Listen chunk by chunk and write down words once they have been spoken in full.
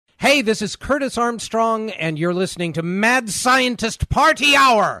Hey, this is Curtis Armstrong, and you're listening to Mad Scientist Party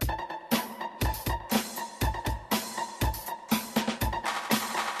Hour.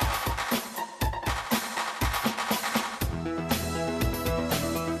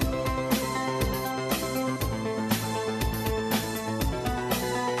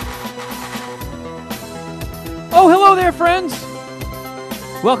 Oh, hello there, friends!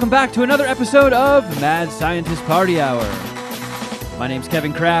 Welcome back to another episode of Mad Scientist Party Hour. My name's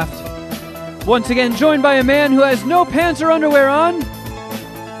Kevin Kraft. Once again, joined by a man who has no pants or underwear on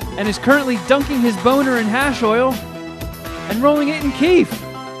and is currently dunking his boner in hash oil and rolling it in keef.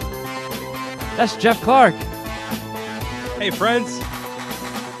 That's Jeff Clark. Hey, friends.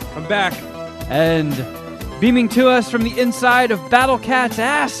 I'm back. And beaming to us from the inside of Battle Cat's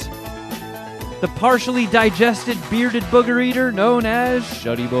ass, the partially digested bearded booger eater known as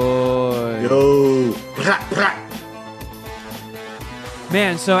Shuddy Boy. Yo.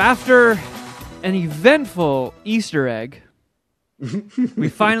 Man, so after an eventful Easter egg, we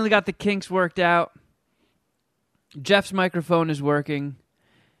finally got the kinks worked out. Jeff's microphone is working.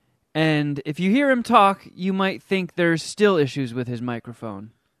 And if you hear him talk, you might think there's still issues with his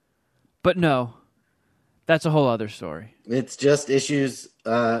microphone. But no, that's a whole other story. It's just issues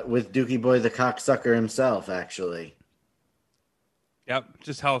with Dookie Boy the cocksucker himself, actually. Yep,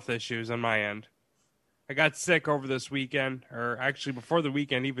 just health issues on my end. I got sick over this weekend, or actually before the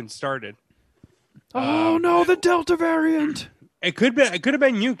weekend even started. Oh no, the Delta variant! It could have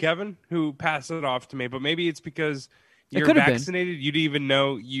been you, Kevin, who passed it off to me, but maybe it's because you're vaccinated. You didn't even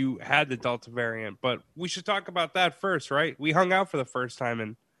know you had the Delta variant. But we should talk about that first, right? We hung out for the first time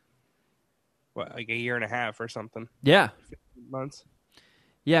in like a year and a half or something. Yeah, 15 months.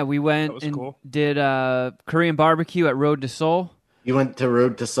 Yeah, we went and cool. Did Korean barbecue at Road to Seoul. You went to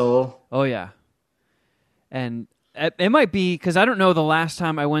Road to Seoul? Oh yeah. And it might be, because I don't know the last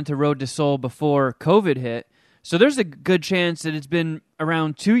time I went to Road to Seoul before COVID hit, so there's a good chance that it's been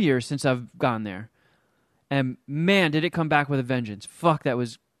around 2 years since I've gone there. And man, did it come back with a vengeance. Fuck, that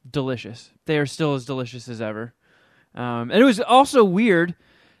was delicious. They are still as delicious as ever. And it was also weird,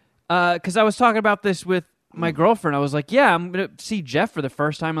 because I was talking about this with my girlfriend. I was like, yeah, I'm going to see Jeff for the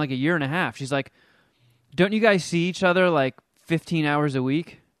first time in like a year and a half. She's like, don't you guys see each other like 15 hours a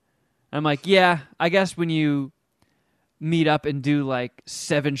week? I'm like, yeah, I guess when you meet up and do like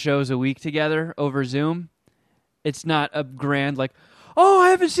 7 shows a week together over Zoom, it's not a grand like, oh, I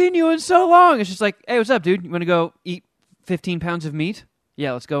haven't seen you in so long. It's just like, hey, what's up, dude? You want to go eat 15 pounds of meat?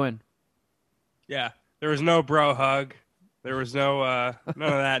 Yeah, let's go in. Yeah, there was no bro hug. There was no none of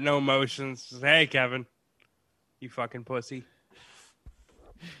that, no emotions. Just, hey, Kevin, you fucking pussy.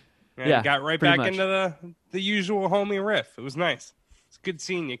 And yeah, got right back much into the usual homie riff. It was nice. It's good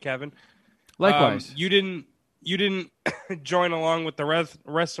seeing you, Kevin. Likewise. You didn't join along with the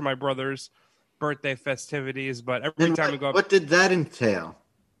rest of my brother's birthday festivities, but every time we go up, what did that entail?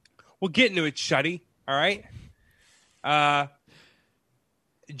 We'll get into it, Shuddy. All right.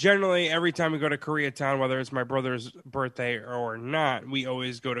 Generally, every time we go to Koreatown, whether it's my brother's birthday or not, we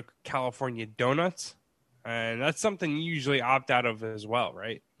always go to California Donuts, and that's something you usually opt out of as well,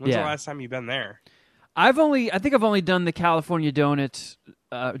 right? When's the last time you've been there? I think I've only done the California donuts.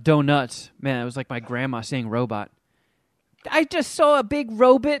 Man, it was like my grandma saying robot. I just saw a big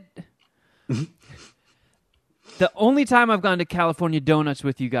robot. The only time I've gone to California Donuts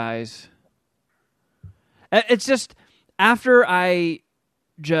with you guys, it's just after I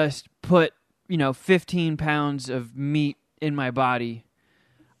just put, 15 pounds of meat in my body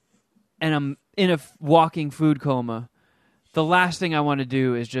and I'm in a walking food coma, the last thing I want to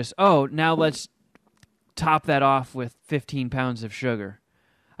do is just, now let's top that off with 15 pounds of sugar.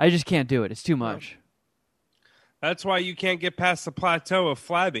 I just can't do it. It's too much. That's why you can't get past the plateau of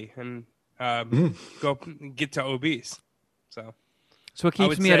flabby and go get to obese. So what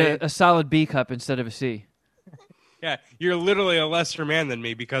keeps me at a solid B cup instead of a C. Yeah, you're literally a lesser man than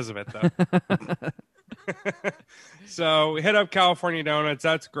me because of it, though. So we hit up California Donuts.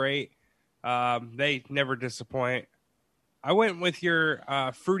 That's great. They never disappoint. I went with your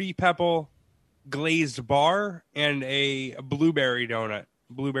Fruity Pebble glazed bar and a blueberry donut.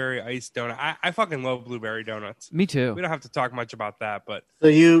 Blueberry iced donut. I fucking love blueberry donuts. Me too. We don't have to talk much about that, but so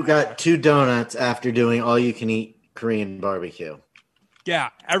you got 2 donuts after doing all you can eat Korean barbecue. Yeah,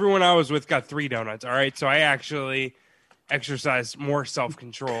 everyone I was with got 3 donuts. All right, so I actually exercised more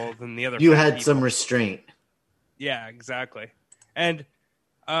self-control than the other. You had people. Some restraint. Yeah, exactly. And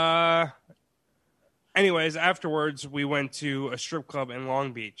anyways, afterwards we went to a strip club in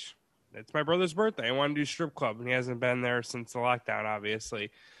Long Beach. It's my brother's birthday. I wanted to do strip club, and he hasn't been there since the lockdown, obviously.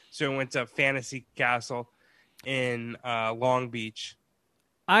 So we went to Fantasy Castle in Long Beach,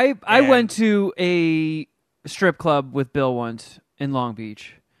 I went to a strip club with Bill once in Long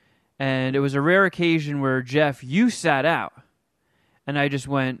Beach, and it was a rare occasion where, Jeff, you sat out, and I just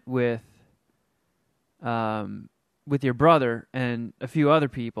went with your brother and a few other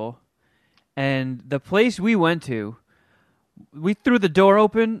people, and the place we went to, we threw the door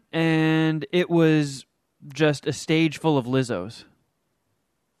open, and it was just a stage full of Lizzos.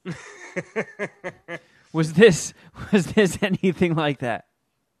 Was this anything like that?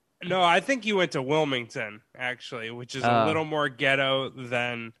 No, I think you went to Wilmington, actually, which is a little more ghetto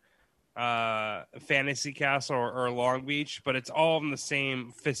than Fantasy Castle or Long Beach, but it's all in the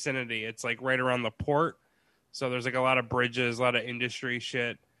same vicinity. It's like right around the port. So there's like a lot of bridges, a lot of industry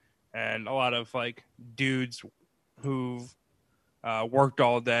shit, and a lot of like dudes who've worked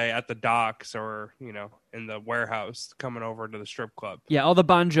all day at the docks or, in the warehouse coming over to the strip club. Yeah, all the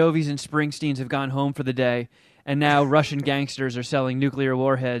Bon Jovis and Springsteens have gone home for the day, and now Russian gangsters are selling nuclear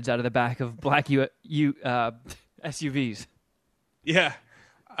warheads out of the back of black SUVs. Yeah.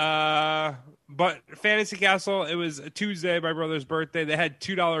 But Fantasy Castle, it was a Tuesday, my brother's birthday. They had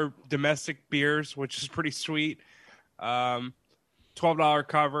 $2 domestic beers, which is pretty sweet. $12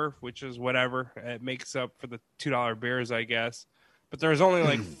 cover, which is whatever. It makes up for the $2 beers, I guess. But there was only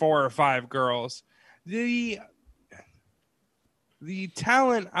like 4 or 5 girls. The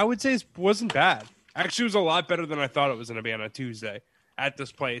talent, I would say, wasn't bad. Actually, it was a lot better than I thought it was going to be on a Tuesday at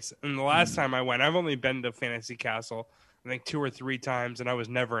this place. And the last time I went, I've only been to Fantasy Castle, I think 2 or 3 times, and I was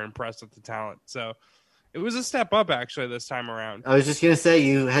never impressed with the talent. So it was a step up, actually, this time around. I was just going to say,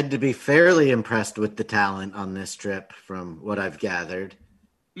 you had to be fairly impressed with the talent on this trip, from what I've gathered.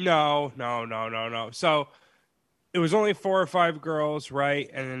 No. So it was only 4 or 5 girls, right?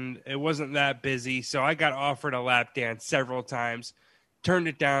 And it wasn't that busy. So I got offered a lap dance several times, turned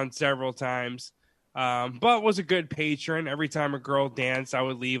it down several times, but was a good patron. Every time a girl danced, I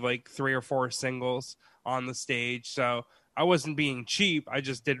would leave like 3 or 4 singles on the stage. So I wasn't being cheap. I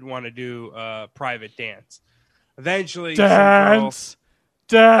just didn't want to do a private dance. Eventually, dance.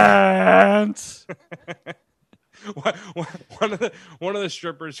 One of the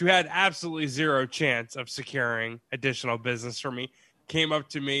strippers who had absolutely zero chance of securing additional business for me came up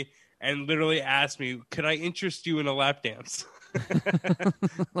to me and literally asked me, "Could I interest you in a lap dance?"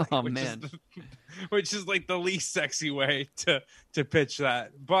 Oh man, which is like the least sexy way to pitch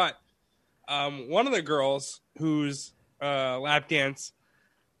that. But one of the girls whose lap dance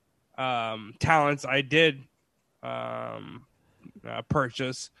talents I did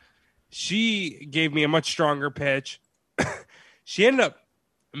purchase, she gave me a much stronger pitch. She ended up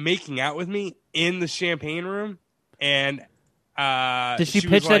making out with me in the champagne room, and did she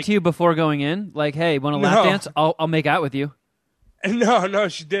pitch that to you before going in? Like, hey, want to lap dance? I'll make out with you. No,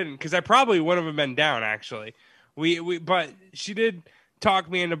 she didn't, because I probably wouldn't have been down, actually. But she did talk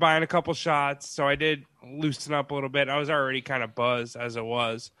me into buying a couple shots, so I did loosen up a little bit. I was already kind of buzzed as it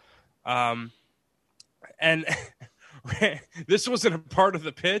was. And this wasn't a part of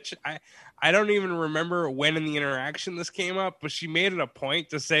the pitch. I don't even remember when in the interaction this came up, but she made it a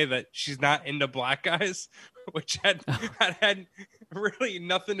point to say that she's not into black guys, which had really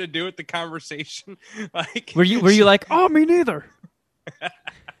nothing to do with the conversation. Like, were you like, oh, me neither?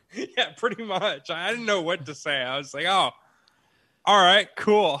 Yeah, pretty much. I didn't know what to say. I was like, oh, all right,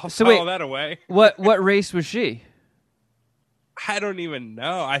 cool. I'll follow that away. What race was she? I don't even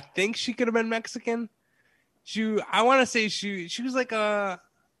know. I think she could have been Mexican. I want to say she was like a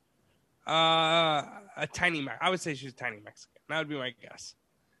tiny. I would say she was tiny Mexican. That would be my guess.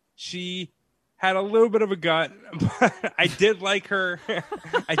 She had a little bit of a gut, but I did like her.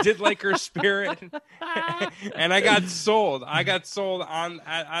 I did like her spirit, and I got sold. I got sold on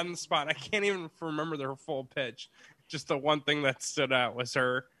the spot. I can't even remember their full pitch. Just the one thing that stood out was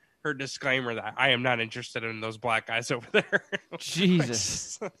her disclaimer that I am not interested in those black guys over there.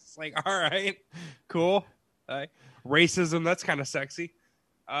 Jesus, it's like, all right, cool. Racism, that's kind of sexy.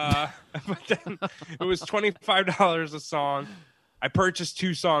 But then it was $25 a song. I purchased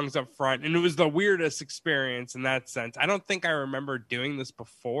 2 songs up front, and it was the weirdest experience in that sense. I don't think I remember doing this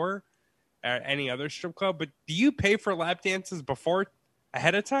before at any other strip club, but do you pay for lap dances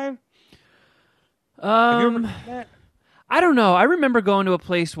ahead of time? Have you ever done that? I don't know. I remember going to a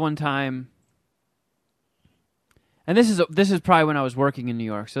place one time, and this is probably when I was working in New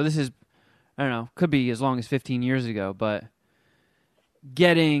York, so this is, I don't know, could be as long as 15 years ago, but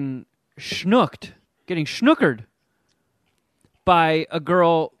getting schnookered by a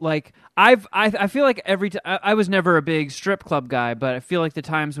girl. Like, I feel like every time, I was never a big strip club guy, but I feel like the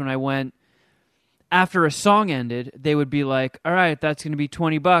times when I went, after a song ended, they would be like, all right, that's going to be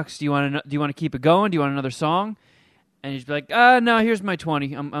 $20. Do you want to keep it going? Do you want another song? and he'd be like, no, here's my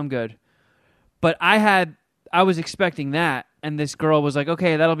 20. I'm good. But I was expecting that, and this girl was like,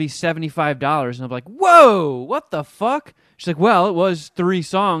 okay, that'll be $75. And I'm like, whoa, what the fuck? She's like, well, it was 3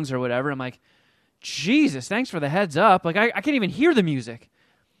 songs or whatever. I'm like, Jesus, thanks for the heads up. Like, I can't even hear the music.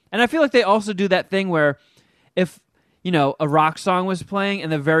 And I feel like they also do that thing where if, a rock song was playing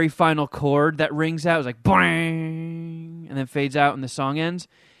and the very final chord that rings out is like, boing, and then fades out and the song ends.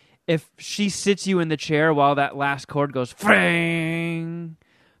 If she sits you in the chair while that last chord goes, fring,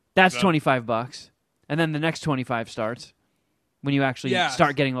 that's $25. And then the next 25 starts when you actually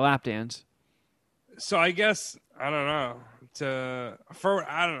start getting the lap dance. So I guess, I don't know, for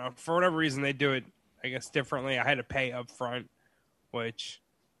whatever reason they do it, I guess, differently. I had to pay up front, which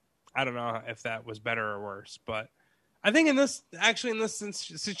I don't know if that was better or worse, but I think in this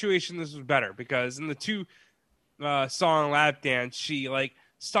situation, this was better because in the 2 song lap dance, she like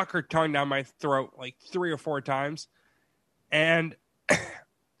stuck her tongue down my throat like 3 or 4 times. And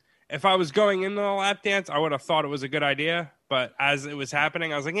if I was going into the lap dance, I would have thought it was a good idea. But as it was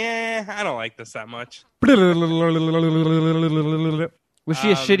happening, I was like, I don't like this that much. Was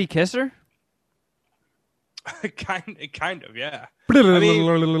she a shitty kisser? kind of, yeah. I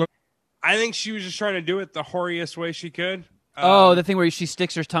mean, I think she was just trying to do it the whoriest way she could. The thing where she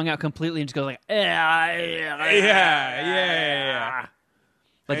sticks her tongue out completely and just goes like, yeah.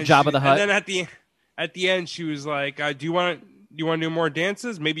 Like Jabba the Hutt. And then at the end, she was like, "Do you want to do more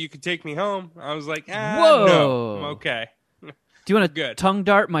dances? Maybe you could take me home." I was like, "Whoa, no, I'm okay." Do you want to tongue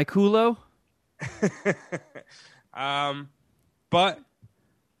dart my culo? But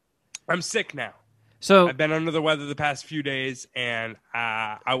I'm sick now. So I've been under the weather the past few days, and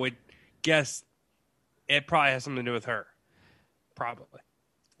I would guess it probably has something to do with her. Probably.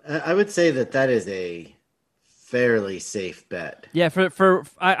 I would say that is a fairly safe bet. Yeah,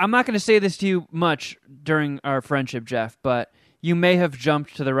 I'm not going to say this to you much during our friendship, Jeff, but you may have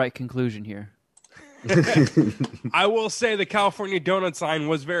jumped to the right conclusion here. I will say the California Donuts line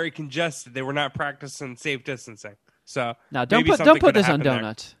was very congested. They were not practicing safe distancing. So now don't put this on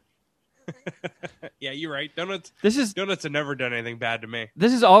donuts. Yeah, you're right. Donuts have never done anything bad to me.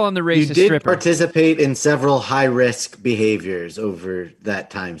 This is all on the racist stripper. You did participate in several high-risk behaviors over that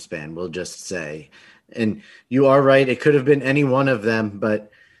time span, we'll just say. And you are right. It could have been any one of them,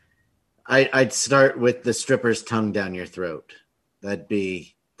 but I'd start with the stripper's tongue down your throat. That'd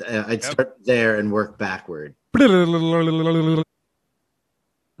be... I'd start there and work backward. But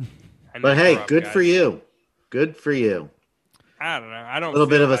hey, good for you. Good for you. I don't know. I don't. A little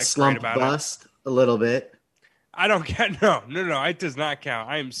bit of a slump bust. A little bit. I don't get. No. It does not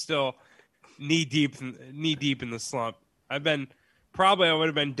count. I am still knee deep in the slump. I would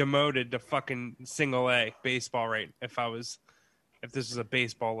have been demoted to fucking single A baseball if this was a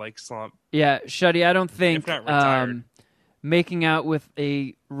baseball like slump. Yeah, Shuddy, I don't think if not retired. Making out with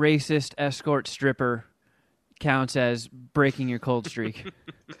a racist escort stripper counts as breaking your cold streak.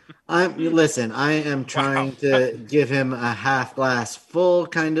 Listen, I am trying to give him a half glass full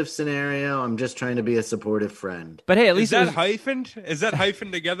kind of scenario. I'm just trying to be a supportive friend. But hey, at least hyphened? Is that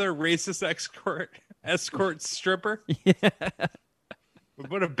hyphened together? Racist escort stripper? Yeah.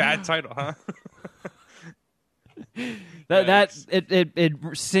 What a bad title, huh? It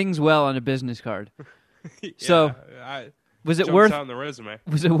sings well on a business card. Yeah, so was it worth on the resume?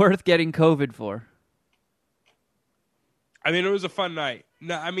 Was it worth getting COVID for? I mean, it was a fun night.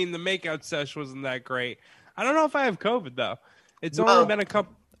 No, I mean the makeout sesh wasn't that great. I don't know if I have COVID though. It's only been a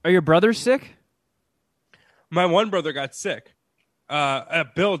couple. Are your brothers sick? My one brother got sick.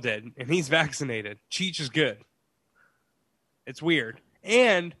 Bill did, and he's vaccinated. Cheech is good. It's weird.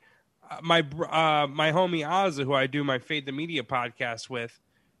 And my homie Ozza, who I do my Fade the Media podcast with,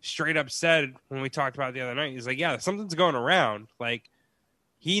 straight up said when we talked about it the other night, he's like, yeah, something's going around. Like,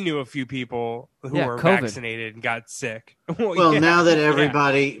 he knew a few people who were COVID. vaccinated and got sick. Now that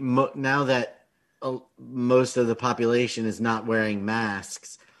everybody, now that most of the population is not wearing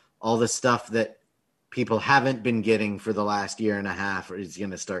masks, all the stuff that people haven't been getting for the last year and a half is going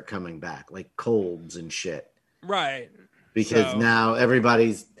to start coming back, like colds and shit. Right. Because now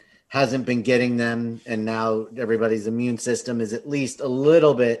everybody's hasn't been getting them, and now everybody's immune system is at least a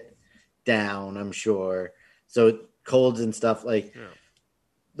little bit down, I'm sure. So colds and stuff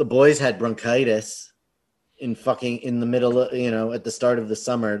the boys had bronchitis in the middle of, at the start of the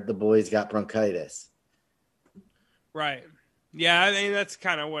summer, the boys got bronchitis. Right. Yeah, I mean, that's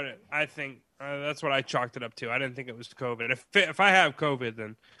kind of what I think. That's what I chalked it up to. I didn't think it was COVID. If I have COVID,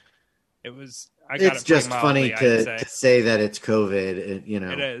 then it was. It's just funny to say that it's COVID.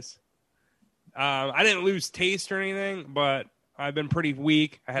 It is. I didn't lose taste or anything, but I've been pretty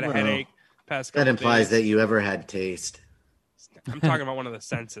weak. I had a headache past That couple implies days. that you ever had taste. I'm talking about one of the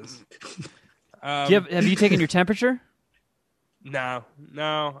senses. Have you taken your temperature? No.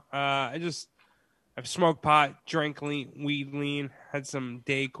 I've smoked pot, drank weed lean, had some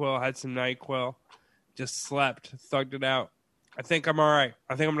Dayquil, had some NyQuil, just slept, thugged it out. I think I'm all right.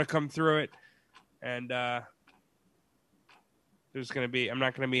 I think I'm going to come through it, and I'm not going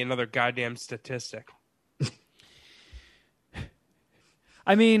to be another goddamn statistic.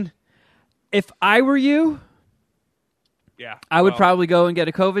 I mean, if I were you, Yeah. I would probably go and get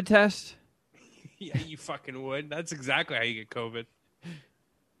a COVID test. Yeah, you fucking would. That's exactly how you get COVID.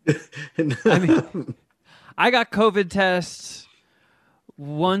 I mean, I got COVID tests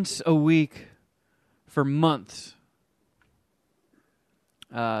once a week for months.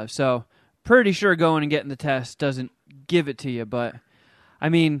 So pretty sure going and getting the test doesn't give it to you, but I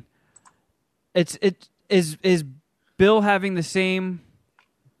mean, is Bill having the same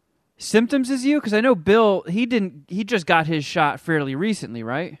symptoms as you? Because I know Bill, he just got his shot fairly recently,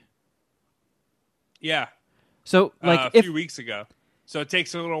 right? Yeah. So like a few weeks ago. So it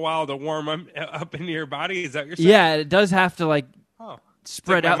takes a little while to warm up into your body. Is that what you're saying? Yeah, it does have to like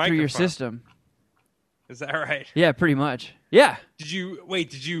spread like out my through your microphone. system. Is that right? Yeah, pretty much. Yeah. Did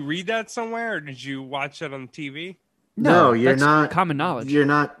you read that somewhere, or did you watch it on TV? No, you're that's not. common knowledge. You're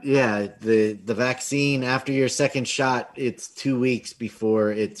not. Yeah, the vaccine after your second shot, it's 2 weeks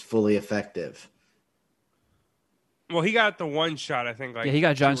before it's fully effective. Well, he got the one shot, I think. Like Yeah, he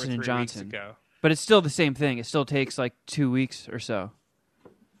got 2 or Johnson 3 and weeks Johnson. ago. But it's still the same thing. It still takes like 2 weeks or so.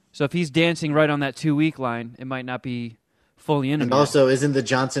 So if he's dancing right on that 2-week line, it might not be fully in him And yet. also, isn't the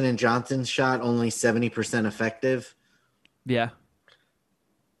Johnson and Johnson shot only 70% effective? Yeah.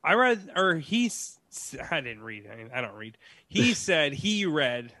 I read, or I didn't read. I don't read. He said he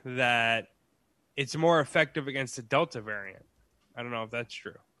read that it's more effective against the Delta variant. I don't know if that's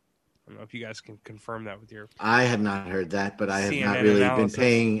true. I don't know if you guys can confirm that with your. I have not heard that, but I have CNN not really analysis. been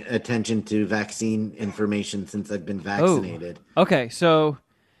paying attention to vaccine information since I've been vaccinated. Okay, so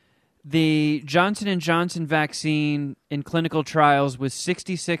the Johnson & Johnson vaccine in clinical trials was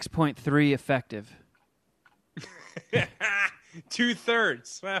 66.3 effective.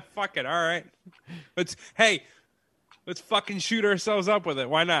 2/3. Fuck it. All right. Let's fucking shoot ourselves up with it.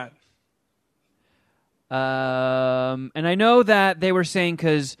 Why not? And I know that they were saying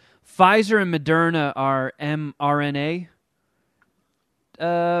because Pfizer and Moderna are mRNA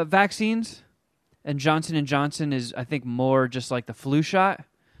vaccines, and Johnson & Johnson is, I think, more just like the flu shot.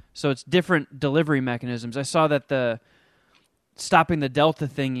 So it's different delivery mechanisms. I saw that the stopping the Delta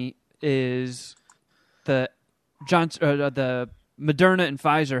thingy is the the Moderna and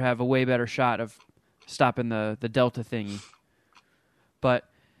Pfizer have a way better shot of stopping the Delta thingy. But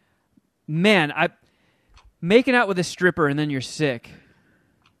man, making out with a stripper and then you're sick.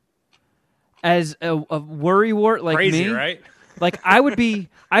 As a worrywart like Crazy, me, right? like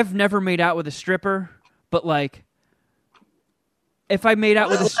I've never made out with a stripper, but like if I made out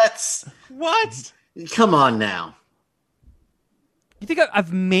with What? Come on now. you think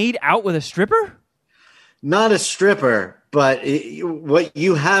I've made out with a stripper? Not a stripper, but what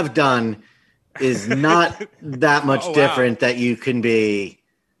you have done is not that much Oh, wow. different that you can be.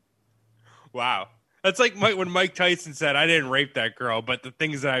 Wow. That's like when Mike Tyson said, "I didn't rape that girl, but the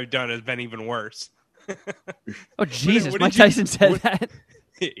things that I've done has been even worse." Oh Jesus, what Mike did you- Tyson said what- that.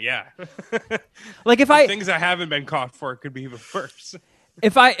 Yeah. Like Things I haven't been caught for could be even worse.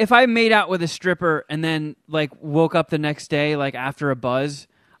 if I made out with a stripper and then like woke up the next day like after a buzz,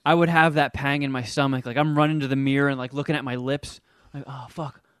 I would have that pang in my stomach. Like I'm running to the mirror and like looking at my lips. Like, oh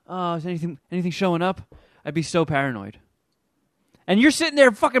fuck. Oh, is anything showing up? I'd be so paranoid. And you're sitting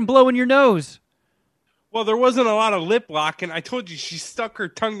there fucking blowing your nose. Well, there wasn't a lot of lip locking. I told you she stuck her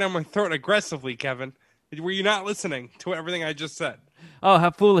tongue down my throat aggressively, Kevin. Were you not listening to everything I just said? Oh,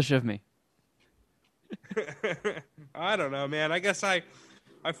 how foolish of me. I don't know, man. I guess I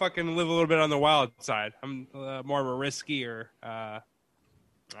fucking live a little bit on the wild side. I'm more of a riskier. I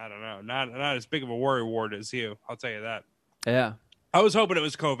don't know. Not as big of a worry ward as you. I'll tell you that. Yeah. I was hoping it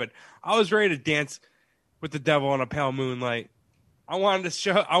was COVID. I was ready to dance with the devil on a pale moonlight. I wanted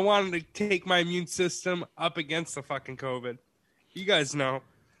to take my immune system up against the fucking COVID. You guys know.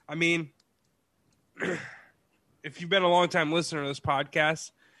 I mean, if you've been a long time listener to this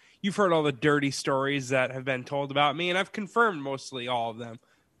podcast, you've heard all the dirty stories that have been told about me, and I've confirmed mostly all of them.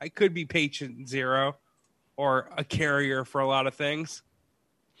 I could be patient zero or a carrier for a lot of things,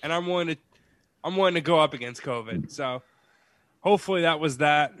 and I'm willing to go up against COVID. So hopefully that was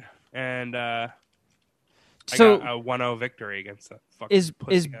that, and So I got a 1-0 victory against the fucking is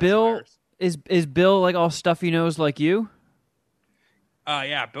pussy-ass Bill virus. is Bill like all stuffy nose like you?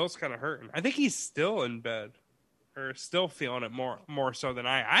 Yeah, Bill's kind of hurting. I think he's still in bed, or still feeling it more so than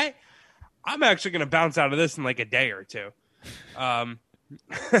I'm actually going to bounce out of this in like a day or two.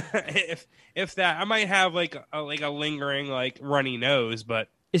 If that, I might have like a lingering like runny nose, but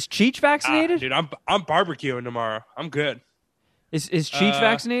Is Cheech vaccinated? dude, I'm barbecuing tomorrow. I'm good. Is Cheech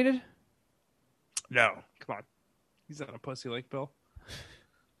vaccinated? No, come on, he's not a pussy like Bill.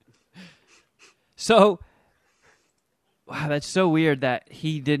 So, wow, that's so weird that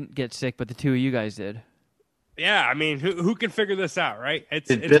he didn't get sick, but the two of you guys did. Yeah, I mean, who can figure this out, right? It's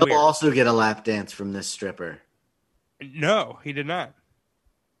Did it's Bill weird. also get a lap dance from this stripper? No, he did not.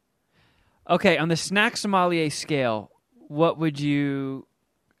 Okay, on the snack sommelier scale, what would you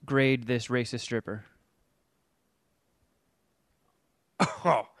grade this racist stripper?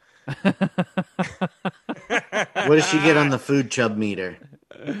 Oh, What does she get on the food chub meter?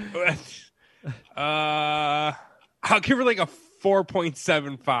 I'll give her like a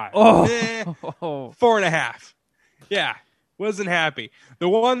 4.75. Oh. Eh, 4.5. Yeah, wasn't happy. The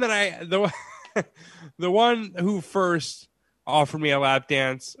one the one who first offered me a lap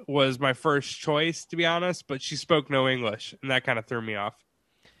dance was my first choice, to be honest, but she spoke no English, and that kind of threw me off.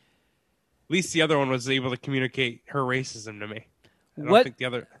 At least the other one was able to communicate her racism to me. I don't think the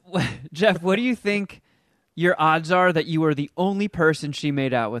other. Jeff, what do you think your odds are that you were the only person she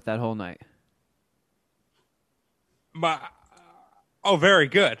made out with that whole night? Oh, very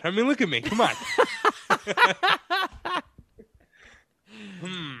good. I mean, look at me. Come on.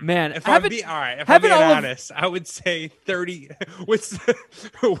 Man, If I'm being honest, I would say 30. What's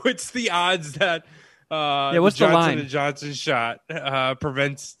the odds that what's the the Johnson line? & Johnson shot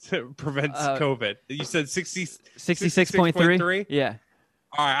prevents COVID? You said 66.3? Yeah.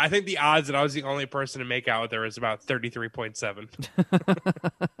 All right, I think the odds that I was the only person to make out with her is about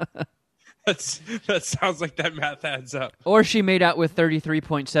 33.7. That sounds like that math adds up. Or she made out with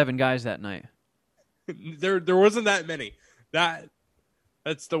 33.7 guys that night. There wasn't that many.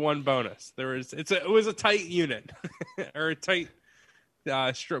 That's the one bonus. It was a tight unit or a tight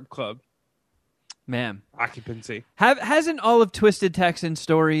strip club. Man. Occupancy. Hasn't all of Twisted Texan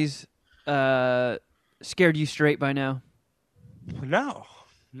stories scared you straight by now? No.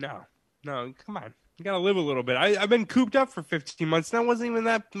 Come on. You got to live a little bit. I've been cooped up for 15 months. That wasn't even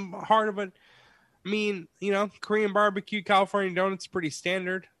that hard of a... I mean, Korean barbecue, California donuts, pretty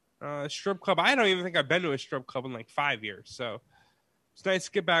standard. Strip club. I don't even think I've been to a strip club in like 5 years. So it's nice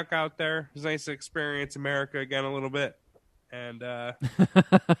to get back out there. It was nice to experience America again a little bit. And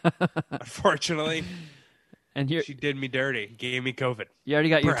unfortunately, she did me dirty. Gave me COVID. You already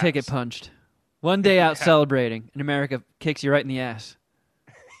got your ticket punched. One day out celebrating, and America kicks you right in the ass.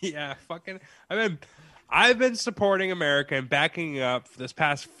 Yeah, fucking. I've been supporting America and backing up for this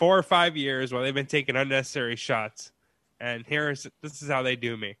past 4 or 5 years while they've been taking unnecessary shots. And this is how they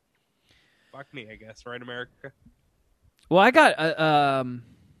do me. Fuck me, I guess, right, America? Well, I got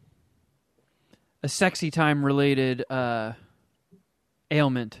a sexy time related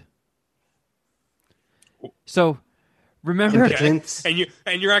ailment. So remember,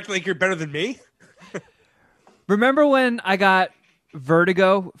 and you're acting like you're better than me. Remember when I got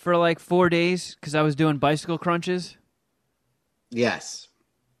vertigo for like 4 days because I was doing bicycle crunches? Yes.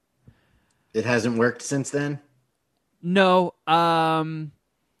 It hasn't worked since then? No.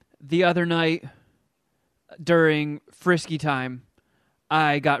 The other night during frisky time,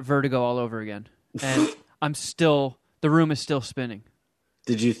 I got vertigo all over again. And the room is still spinning.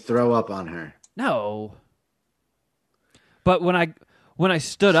 Did you throw up on her? No. But when I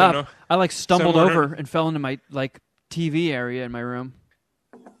stood up, I like stumbled over and fell into my like TV area in my room.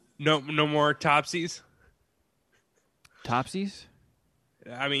 No more topsies. Topsies?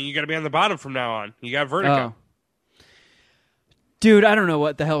 I mean, you got to be on the bottom from now on. You got vertigo. Oh. Dude, I don't know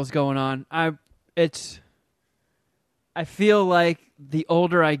what the hell is going on. I feel like the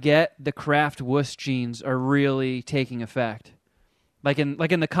older I get, the Kraft wuss genes are really taking effect. Like in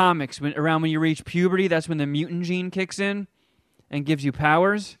the comics, around when you reach puberty, that's when the mutant gene kicks in and gives you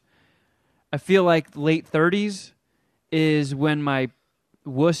powers. I feel like late 30s is when my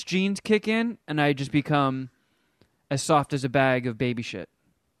wuss genes kick in, and I just become as soft as a bag of baby shit.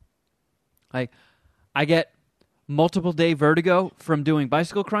 Like, I get multiple day vertigo from doing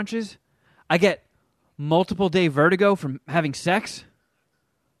bicycle crunches. I get multiple day vertigo from having sex.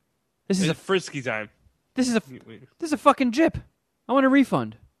 This is a frisky time. This is a fucking jip. I want a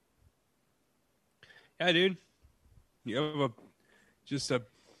refund. Yeah, dude. You have just a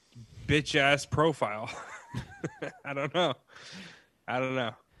bitch ass profile. I don't know.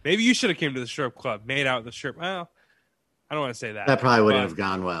 Maybe you should have came to the strip club, made out at the strip. Well, I don't want to say that. That probably wouldn't have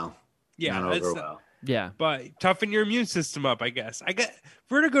gone well. Yeah, Not over well. Yeah. but toughen your immune system up, I guess.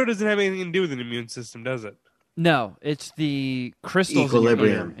 Vertigo doesn't have anything to do with an immune system, does it? No, it's the crystals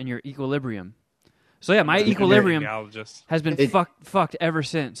Equilibrium. in your equilibrium. So yeah, my I'm an equilibrium epidemiologist. has been fucked ever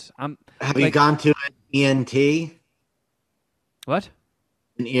since. Have you gone to an ENT, What?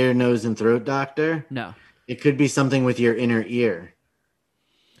 an ear, nose, and throat doctor? No. It could be something with your inner ear.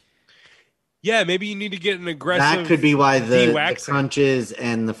 Yeah, maybe you need to get an aggressive. That could be why the de-waxing. crunches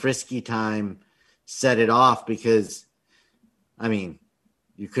and the frisky time set it off, because, I mean,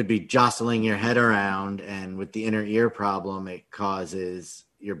 you could be jostling your head around, and with the inner ear problem, it causes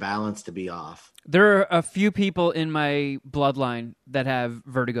your balance to be off. There are a few people in my bloodline that have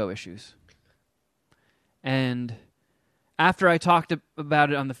vertigo issues. And after I talked about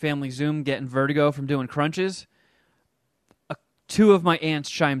it on the family Zoom, getting vertigo from doing crunches, two of my aunts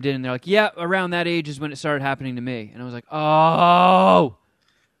chimed in and they're like, yeah, around that age is when it started happening to me. And I was like, oh.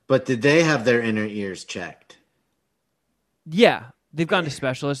 But did they have their inner ears checked? Yeah. They've gone to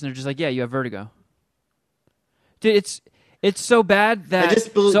specialists and they're just like, yeah, you have vertigo. Dude, it's so bad that I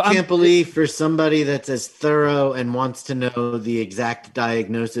just can't believe for somebody that's as thorough and wants to know the exact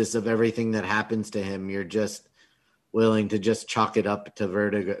diagnosis of everything that happens to him, you're just willing to just chalk it up to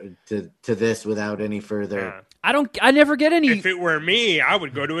vertigo, to this without any further. Yeah. I never get any. If it were me, I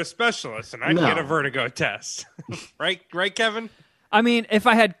would go to a specialist and I'd get a vertigo test. Right, Kevin? I mean, if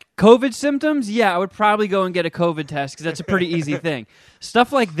I had COVID symptoms, yeah, I would probably go and get a COVID test because that's a pretty easy thing.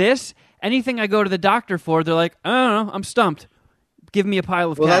 Stuff like this, anything I go to the doctor for, they're like, I don't know, I'm stumped. Give me a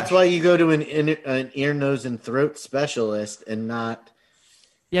pile of cash. That's why you go to an ear, nose, and throat specialist and not.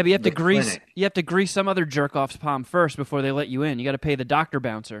 Yeah, but you have to grease. clinic. You have to grease some other jerk off's palm first before they let you in. You got to pay the doctor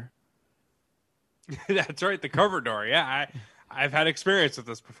bouncer. That's right, the cover door. Yeah, I've had experience with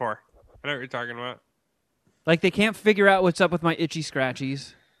this before. I know what you're talking about. Like they can't figure out what's up with my itchy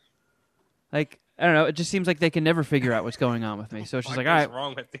scratchies. Like I don't know. It just seems like they can never figure out what's going on with me. So it's just like, all right, what's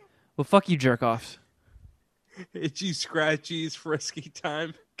wrong with you? well, fuck you, jerk offs. Itchy, scratchies, frisky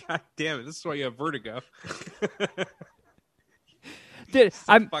time. God damn it! This is why you have vertigo. Dude,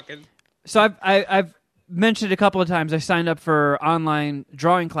 fucking. So I've mentioned a couple of times I signed up for online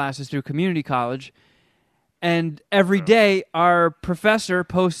drawing classes through community college, and every day our professor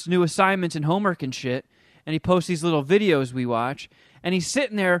posts new assignments and homework and shit, and he posts these little videos we watch, and he's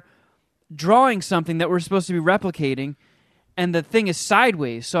sitting there drawing something that we're supposed to be replicating, and the thing is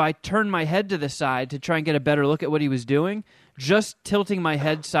sideways, so I turned my head to the side to try and get a better look at what he was doing. Just tilting my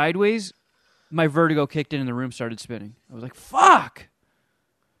head sideways, my vertigo kicked in and the room started spinning. I was like, fuck!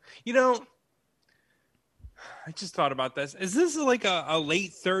 You know, I just thought about this. Is this like a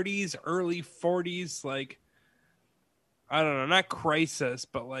late 30s, early 40s, like, I don't know, not crisis,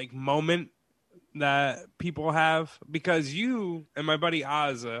 but like moment that people have? Because you and my buddy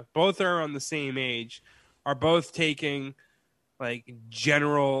Ozza, both are on the same age, are both taking like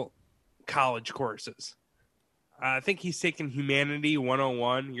general college courses. I think he's taking Humanity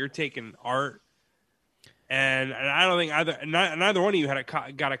 101. You're taking art. And I don't think neither one of you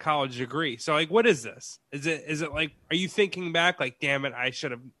got a college degree. So like, what is this? Is it like, are you thinking back like, damn it, I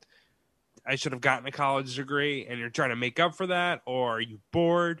should have gotten a college degree, and you're trying to make up for that, or are you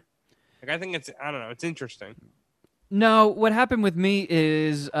bored? Like, I think I don't know, it's interesting. No, what happened with me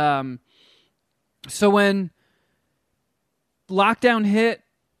is, so when lockdown hit,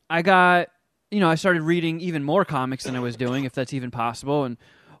 I started reading even more comics than I was doing, if that's even possible, and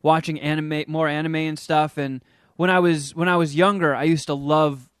watching more anime and stuff. And when I was younger, I used to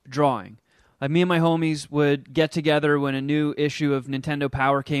love drawing. Like me and my homies would get together when a new issue of Nintendo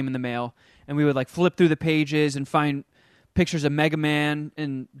Power came in the mail, and we would like flip through the pages and find pictures of Mega Man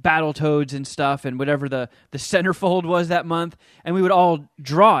and Battletoads and stuff, and whatever the centerfold was that month, and we would all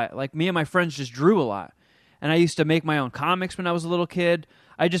draw it. Like me and my friends just drew a lot. And I used to make my own comics when I was a little kid.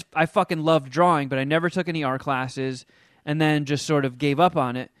 I fucking loved drawing, but I never took any art classes, and then just sort of gave up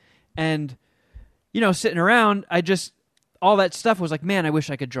on it. And, sitting around, all that stuff was like, man, I wish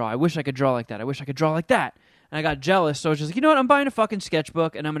I could draw. I wish I could draw like that. I wish I could draw like that. And I got jealous, so I was just like, you know what? I'm buying a fucking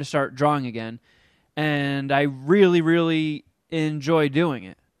sketchbook, and I'm going to start drawing again. And I really, really enjoy doing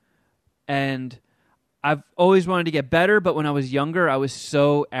it. And I've always wanted to get better, but when I was younger, I was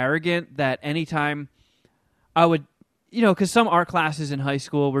so arrogant that anytime I would, because some art classes in high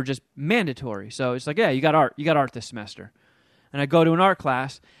school were just mandatory. So it's like, yeah, you got art this semester. And I go to an art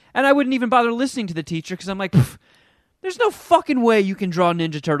class, and I wouldn't even bother listening to the teacher because I'm like, there's no fucking way you can draw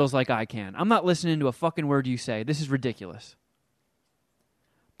Ninja Turtles like I can. I'm not listening to a fucking word you say. This is ridiculous.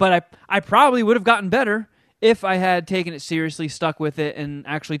 But I probably would have gotten better if I had taken it seriously, stuck with it, and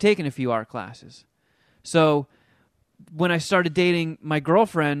actually taken a few art classes. So when I started dating my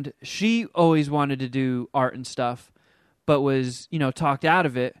girlfriend, she always wanted to do art and stuff, but was, talked out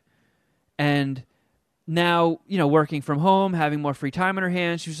of it. And now, working from home, having more free time on her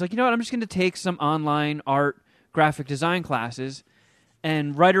hands, she was like, you know what, I'm just going to take some online art graphic design classes.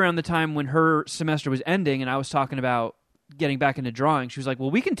 And right around the time when her semester was ending and I was talking about getting back into drawing, she was like,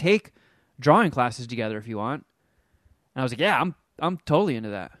 well, we can take drawing classes together if you want. And I was like, yeah, I'm totally into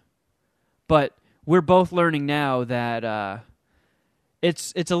that. But we're both learning now that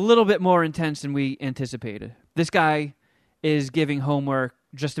it's a little bit more intense than we anticipated. This guy is giving homework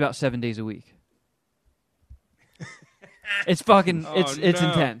just about 7 days a week. It's fucking it's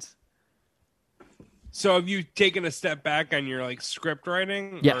intense. So have you taken a step back on your script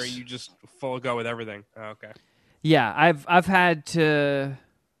writing? Yes. Or are you just full go with everything? Oh, okay. Yeah, I've had to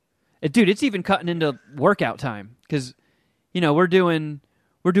dude, it's even cutting into workout time cuz we're doing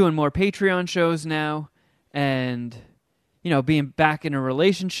more Patreon shows now, and being back in a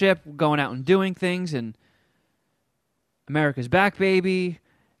relationship, going out and doing things, and America's back, baby,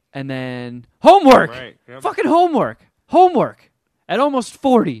 and then homework. Right. Yep. Fucking homework at almost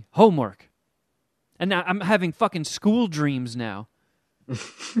 40. Homework. And now I'm having fucking school dreams now.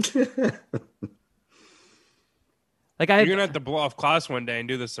 You're gonna have to blow off class one day and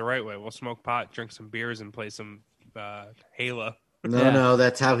do this the right way. We'll smoke pot, drink some beers, and play some Halo. No,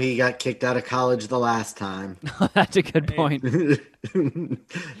 that's how he got kicked out of college the last time. That's a good point.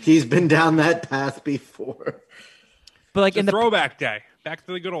 He's been down that path before. But It's a throwback day, back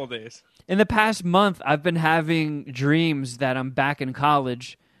to the good old days. In the past month, I've been having dreams that I'm back in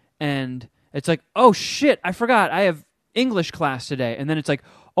college, and it's like, oh shit, I forgot I have English class today. And then it's like,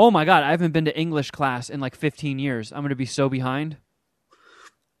 oh my God, I haven't been to English class in 15 years. I'm going to be so behind.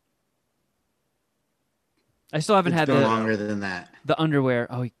 I still haven't had longer than that. The underwear.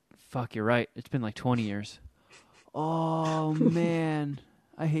 Oh, fuck, you're right. It's been 20 years. Oh, man.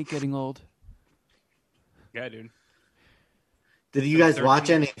 I hate getting old. Yeah, dude. Did you guys watch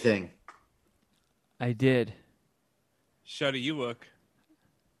anything? I did. Shuddy, you look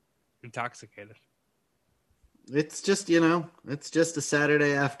intoxicated. It's just, it's just a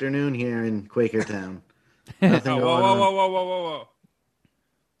Saturday afternoon here in Quakertown. Whoa.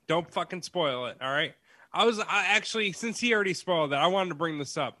 Don't fucking spoil it, all right? I actually, since he already spoiled it, I wanted to bring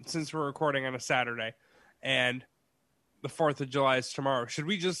this up since we're recording on a Saturday and the 4th of July is tomorrow. Should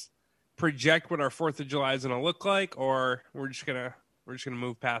we just project what our 4th of July is going to look like, or we're just going to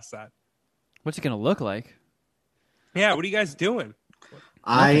move past that? What's it going to look like? Yeah, what are you guys doing?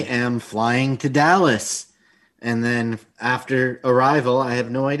 I am flying to Dallas. And then after arrival, I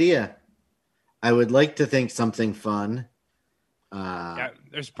have no idea. I would like to think something fun. Yeah,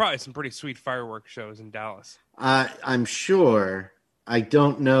 there's probably some pretty sweet fireworks shows in Dallas. I'm sure. I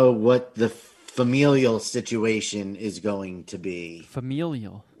don't know what the familial situation is going to be.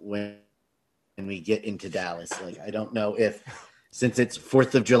 Familial. When we get into Dallas. I don't know if, since it's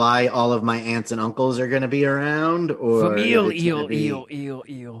 4th of July, all of my aunts and uncles are going to be around. Or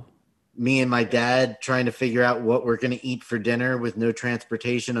Familial. Me and my dad trying to figure out what we're going to eat for dinner with no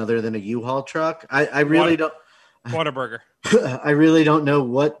transportation other than a U-Haul truck. I really don't. Whataburger. I really don't know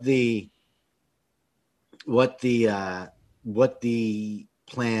what the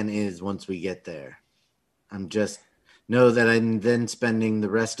plan is once we get there. I'm just know that I'm then spending the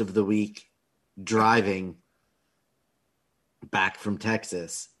rest of the week driving back from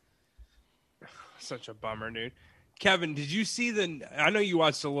Texas. Such a bummer, dude. Kevin, did you see I know you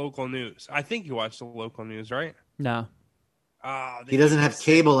watched the local news. I think you watched the local news, right? No. He doesn't have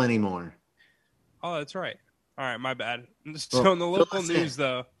cable anymore. Oh, that's right. All right, my bad. So in the local news,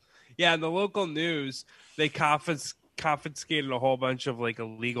 though, in the local news, they confiscated a whole bunch of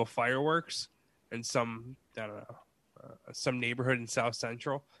illegal fireworks in some neighborhood in South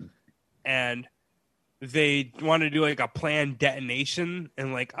Central, and they want to do a planned detonation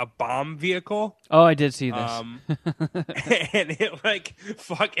in a bomb vehicle. Oh, I did see this. And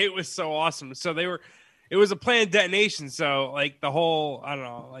it was so awesome. So it was a planned detonation. So the whole, I don't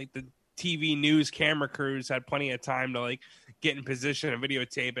know, the TV news camera crews had plenty of time to get in position and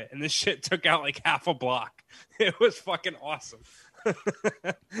videotape it. And this shit took out half a block. It was fucking awesome.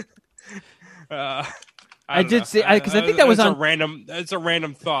 I did see, because I think that was on random. It's a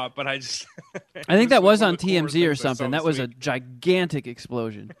random thought, but I just. I think that was on TMZ or something. That was a gigantic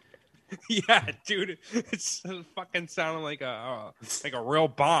explosion. Yeah, dude, it's fucking sounding like a real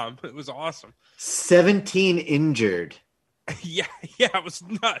bomb. It was awesome. 17 injured. Yeah, it was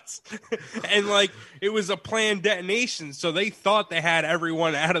nuts. And it was a planned detonation, so they thought they had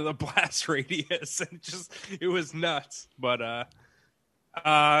everyone out of the blast radius, and it was nuts. But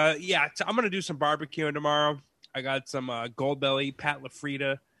I'm gonna do some barbecuing tomorrow. I got some Gold Belly, Pat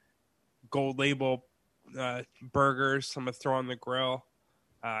LaFrida, Gold Label burgers. I'm gonna throw on the grill.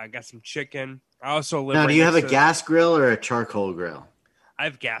 I got some chicken. I also live. Now, right do you have a next to- gas grill or a charcoal grill? I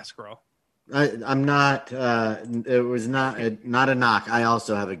have gas grill. I'm not. It was not a knock. I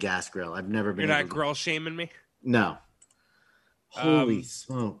also have a gas grill. I've never been. You're able not to- grill shaming me. No. Holy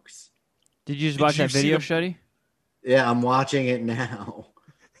smokes! Did you just Did watch you that see video, the- Shuddy? Yeah, I'm watching it now.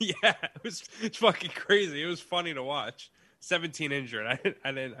 Yeah, it's fucking crazy. It was funny to watch. 17 injured.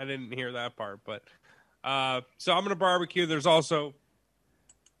 I didn't hear that part, but so I'm gonna barbecue. There's also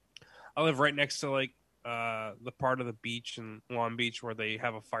I live right next to like the part of the beach in Long Beach where they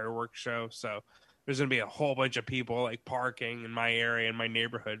have a fireworks show. So there's gonna be a whole bunch of people like parking in my area in my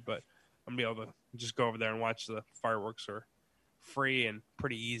neighborhood, but I'm gonna be able to just go over there and watch the fireworks for free and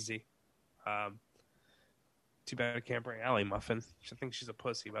pretty easy. Too bad I can't bring Allie Muffin. I think she's a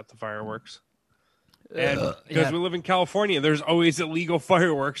pussy about the fireworks. And because yeah. we live in California, there's always illegal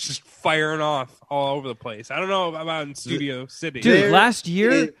fireworks just firing off all over the place. I don't know about in Studio City. Dude, There last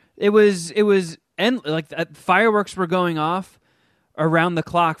year is- it was fireworks were going off around the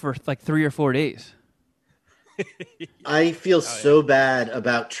clock for like 3 or 4 days. I feel so bad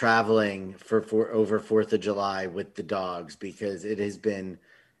about traveling for over 4th of July with the dogs because it has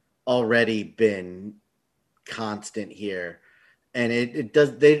already been constant here, and it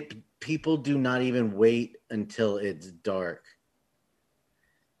does. People do not even wait until it's dark.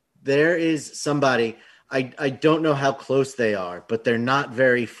 There is somebody, I don't know how close they are, but they're not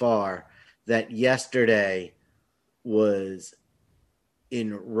very far, that yesterday was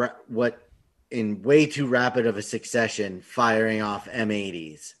in way too rapid of a succession firing off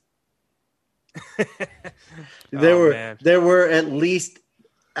M80s. Man. There were at least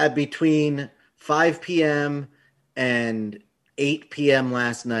at between 5 p.m. and 8 p.m.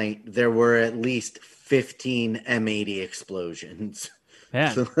 last night, there were at least 15 M80 explosions.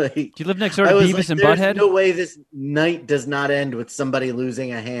 Man, So, do you live next door to I was Beavis and there's Butthead? no way this night does not end with somebody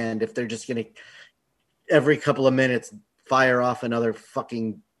losing a hand if they're just going to every couple of minutes fire off another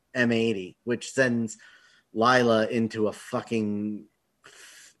fucking M80, which sends Lila into a fucking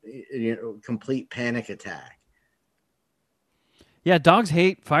complete panic attack. Yeah, dogs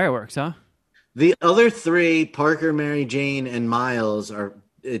hate fireworks, huh? The other three, Parker, Mary Jane, and Miles,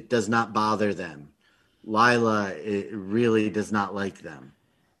 it does not bother them. Lila, it really does not like them.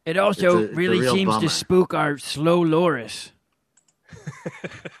 It also It's a really real seems bummer. to spook our slow Loris.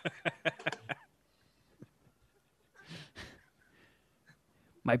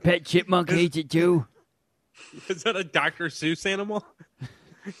 My pet chipmunk hates it too. Is that a Dr. Seuss animal?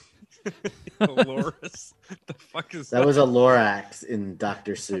 Loris. The fuck is that? That was a Lorax in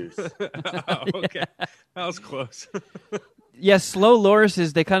Dr. Seuss. Oh, okay. That was close. Yeah, slow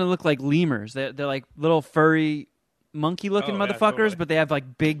Lorises, they kind of look like lemurs. They're like little furry monkey-looking Oh, yeah, motherfuckers, totally. but they have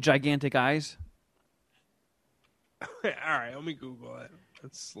like big, gigantic eyes. All right, let me Google it.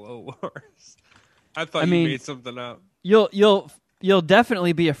 That's slow Loris. I thought I you mean- made something up. You'll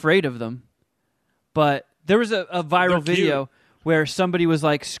definitely be afraid of them. But there was a viral They're video where somebody was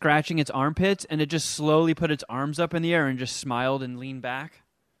like scratching its armpits and it just slowly put its arms up in the air and just smiled and leaned back.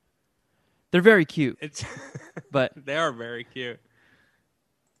 They're very cute, It's but they are very cute.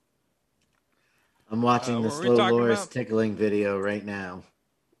 I'm watching the what were we slow talking Loris about? tickling video right now.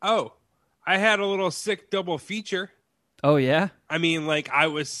 Oh, I had a little sick double feature. oh yeah? I mean, like I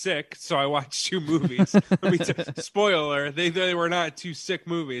was sick, so I watched two movies. Let me spoiler: they were not two sick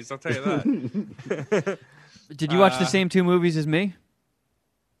movies. I'll tell you that. Did you watch the same two movies as me?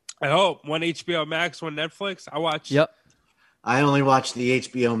 I hope one HBO Max, one Netflix. I watched. Yep. I only watched the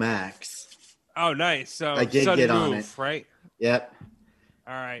HBO Max. Oh, nice. So I did Sudden get on Move, it. right? Yep.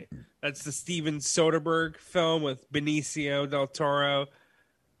 All right. That's the Steven Soderbergh film with Benicio del Toro,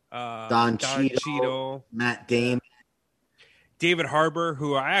 Don Cheadle. Matt Damon. David Harbour,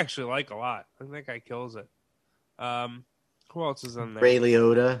 who I actually like a lot. I think that guy kills it. Who else is in there? Ray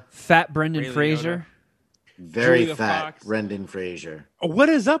Liotta. Fat Brendan Ray Fraser. Very Julia fat Fox. Brendan Fraser. Oh, what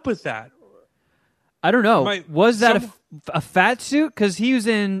is up with that? I don't know. Might- Was that some- a fat suit? Because he was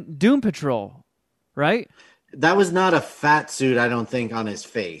in Doom Patrol, right? That was not a fat suit, I don't think, on his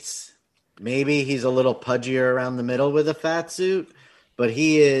face. Maybe he's a little pudgier around the middle with a fat suit, but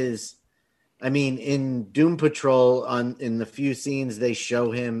he is. I mean, in Doom Patrol, in the few scenes they show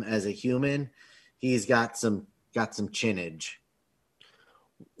him as a human, he's got some chinage.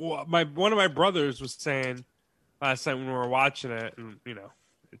 Well, one of my brothers was saying last night when we were watching it, and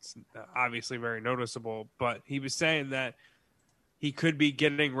it's obviously very noticeable, but he was saying that he could be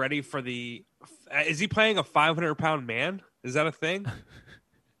getting ready for the. Is he playing a 500-pound man? Is that a thing?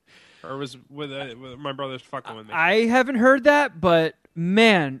 or was with my brother's fucking with me. I haven't heard that, but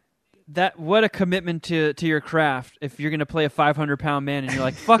man, what a commitment to your craft. If you're gonna play a 500-pound man and you're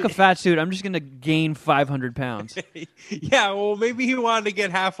like, fuck a fat suit, I'm just gonna gain 500 pounds. Yeah, well, maybe he wanted to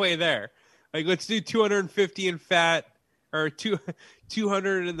get halfway there. Like, let's do 250 in fat, or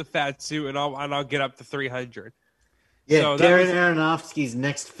 200 in the fat suit, and I'll get up to 300. Yeah, So Darren Aronofsky's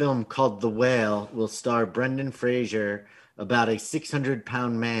next film, called The Whale, will star Brendan Fraser about a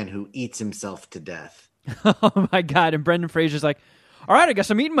 600-pound man who eats himself to death. Oh my god! And Brendan Fraser's like, all right, I guess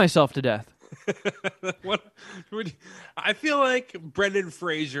I'm eating myself to death. I feel like Brendan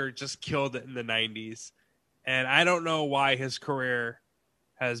Fraser just killed it in the 90s, and I don't know why his career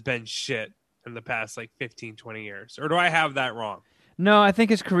has been shit in the past like 15, 20 years. Or do I have that wrong? No, I think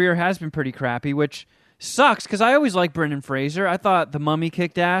his career has been pretty crappy, which sucks because I always liked Brendan Fraser. I thought The Mummy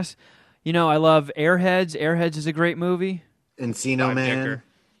kicked ass. You know, I love Airheads. Airheads is a great movie. Encino Man.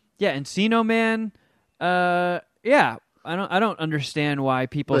 Yeah, Encino Man. Yeah, I don't understand why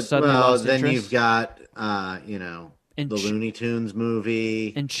people suddenly lost then interest. you've got the Looney Tunes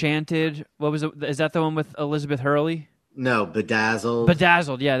movie. Enchanted. What was it? Is that the one with Elizabeth Hurley? No, Bedazzled.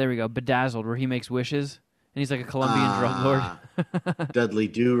 Bedazzled. Yeah, there we go. Bedazzled, where he makes wishes and he's like a Colombian drug lord. Dudley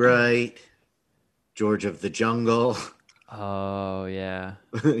Do-Right. George of the Jungle. Oh yeah.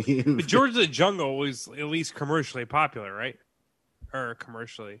 But George of the Jungle was at least commercially popular, right? Or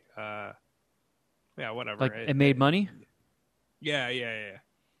commercially, yeah, whatever. Like it made money. Yeah.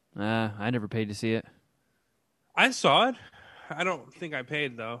 I never paid to see it. I saw it. I don't think I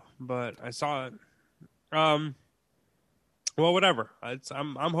paid though, but I saw it. Well, whatever.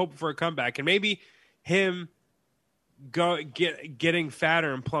 I'm hoping for a comeback, and maybe him getting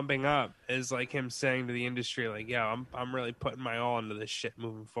fatter and plumping up is like him saying to the industry, like, "Yeah, I'm really putting my all into this shit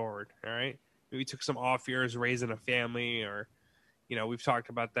moving forward." All right, maybe he took some off years raising a family, or we've talked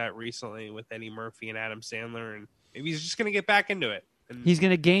about that recently with Eddie Murphy and Adam Sandler, and maybe he's just gonna get back into it. And he's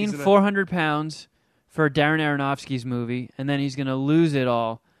gonna gain 400 pounds for Darren Aronofsky's movie, and then he's gonna lose it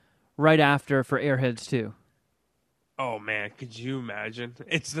all right after for Airheads 2. Oh man, could you imagine?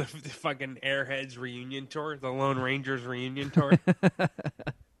 It's the fucking Airheads reunion tour, the Lone Rangers reunion tour.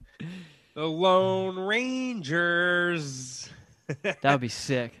 The Lone Rangers. That would be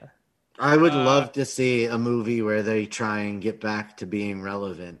sick. I would love to see a movie where they try and get back to being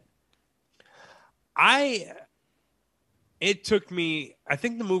relevant. It took me, I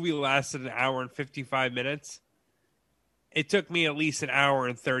think the movie lasted an hour and 55 minutes. It took me at least an hour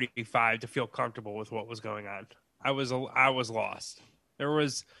and 35 to feel comfortable with what was going on. I was lost.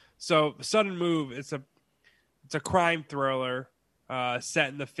 Sudden Move. It's a crime thriller set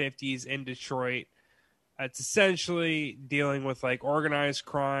in the 50s in Detroit. It's essentially dealing with like organized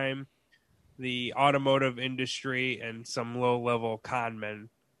crime, the automotive industry, and some low-level con men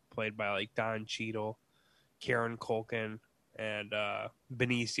played by like Don Cheadle, Kieran Culkin, and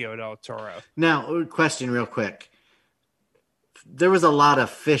Benicio del Toro. Now, question real quick. There was a lot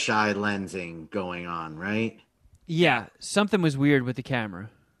of fisheye lensing going on, right? Yeah, something was weird with the camera.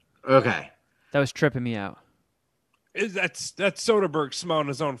 Okay. That was tripping me out. That's Soderbergh smelling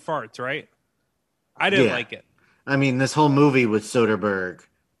his own farts, right? I didn't like it. I mean, this whole movie was Soderbergh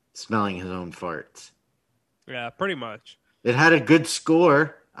smelling his own farts. Yeah, pretty much. It had a good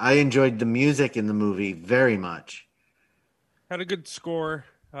score. I enjoyed the music in the movie very much. Had a good score.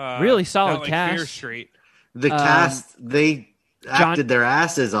 Really solid like cast. Fear Street. The cast, they acted their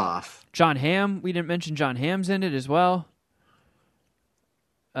asses off. John Hamm, we didn't mention John Hamm's in it as well.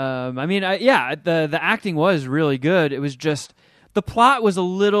 The acting was really good. It was just the plot was a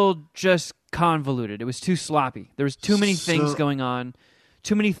little just convoluted. It was too sloppy. There was too many things going on,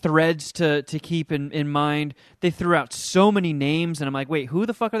 too many threads to keep in mind. They threw out so many names, and I'm like, wait, who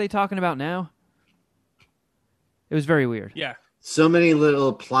the fuck are they talking about now? It was very weird. Yeah. So many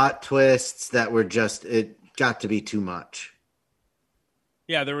little plot twists that were just, it got to be too much.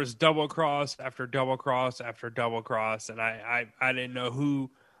 Yeah, there was double cross after double cross after double cross, and I didn't know who.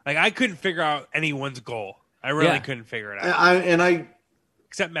 Like, I couldn't figure out anyone's goal. I really couldn't figure it out.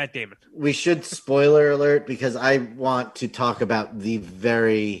 Except Matt Damon. We should spoiler alert because I want to talk about the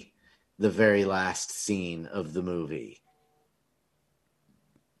very last scene of the movie.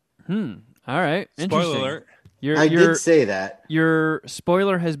 All right. Spoiler alert. I did say that. Your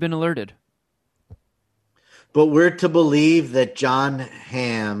spoiler has been alerted. But we're to believe that John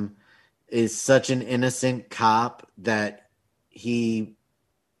Hamm is such an innocent cop that he...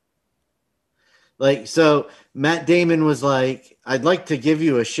 So Matt Damon was like, I'd like to give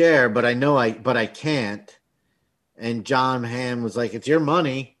you a share, but I can't. And John Hamm was like, it's your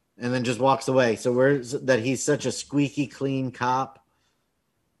money, and then just walks away. So that he's such a squeaky clean cop.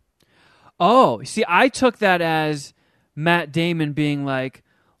 Oh, see, I took that as Matt Damon being like,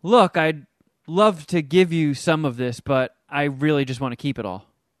 look, I'd love to give you some of this, but I really just want to keep it all.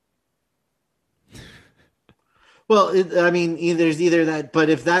 Well, there's either that, but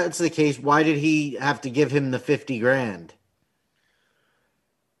if that's the case, why did he have to give him the 50 grand?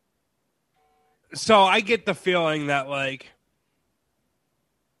 So I get the feeling that like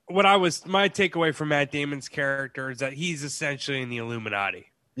my takeaway from Matt Damon's character is that he's essentially in the Illuminati.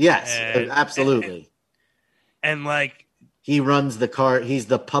 Yes, absolutely. And like he runs the car. He's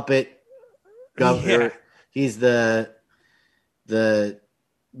the puppet governor. Yeah. He's the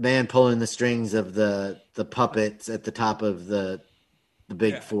man pulling the strings of the puppets at the top of the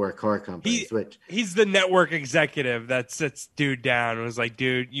big four car companies. He's the network executive that sits dude down and was like,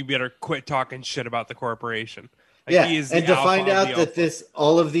 dude, you better quit talking shit about the corporation. Like, he is and to find out the that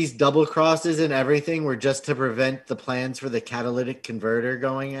all of these double crosses and everything were just to prevent the plans for the catalytic converter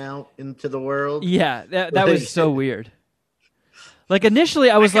going out into the world. Yeah, that was so weird. Like initially,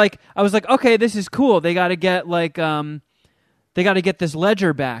 I was like, okay, this is cool. They got to get this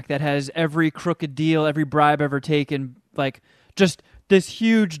ledger back that has every crooked deal, every bribe ever taken. Like just this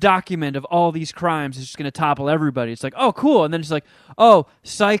huge document of all these crimes is just going to topple everybody. It's like, oh, cool. And then it's like, oh,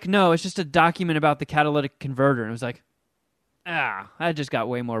 psych, no, it's just a document about the catalytic converter. And it was like, that just got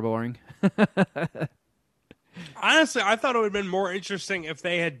way more boring. Honestly, I thought it would have been more interesting if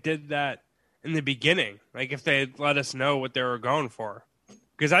they had did that in the beginning. Like if they had let us know what they were going for.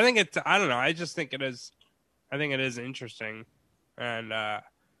 Because I think I don't know. I just think it is interesting. And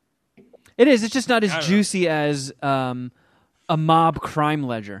it is. It's just not as juicy as a mob crime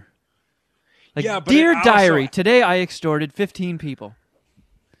ledger. Like, yeah, but Dear Diary, today I extorted 15 people.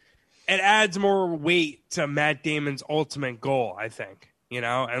 It adds more weight to Matt Damon's ultimate goal, I think,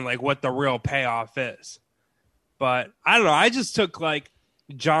 and like what the real payoff is. But I don't know. I just took like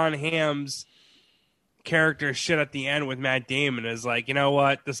John Hamm's character shit at the end with Matt Damon as like, you know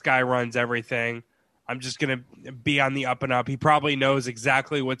what? This guy runs everything. I'm just going to be on the up and up. He probably knows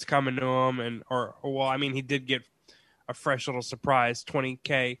exactly what's coming to him. He did get a fresh little surprise,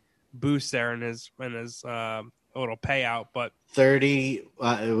 20K boost there in his little payout, but 30.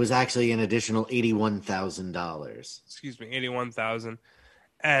 It was actually an additional $81,000. Excuse me, 81,000,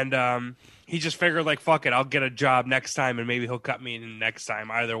 and he just figured like, fuck it, I'll get a job next time, and maybe he'll cut me in next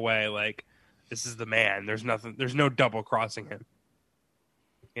time. Either way, like this is the man. There's no double crossing him.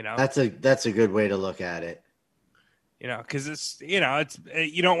 That's a good way to look at it. Because it's you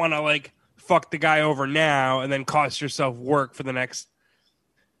don't want to like fuck the guy over now and then cost yourself work for the next.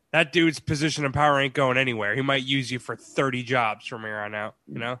 That dude's position of power ain't going anywhere. He might use you for 30 jobs from here on out,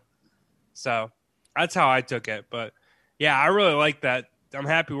 So that's how I took it. But yeah, I really like that. I'm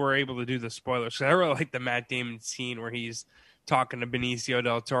happy we're able to do the spoilers. I really like the Matt Damon scene where he's talking to Benicio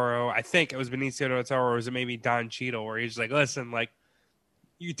del Toro. I think it was Benicio del Toro, or was it maybe Don Cheadle, where he's like, listen, like,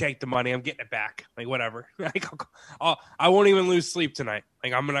 you take the money, I'm getting it back. Like, whatever. Like, I won't even lose sleep tonight.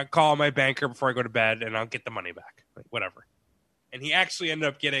 Like, I'm going to call my banker before I go to bed, and I'll get the money back. Like, whatever. And he actually ended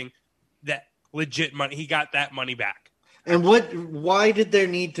up getting that legit money. He got that money back. And why did there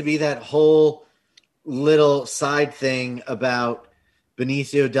need to be that whole little side thing about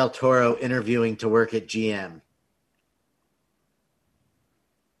Benicio del Toro interviewing to work at GM?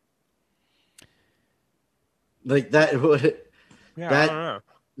 Like that Yeah, I don't know.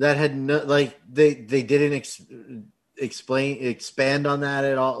 That had no, like they didn't expand on that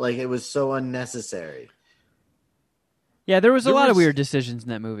at all. Like it was so unnecessary. Yeah, there was a lot of weird decisions in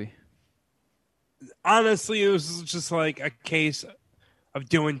that movie. Honestly, it was just like a case of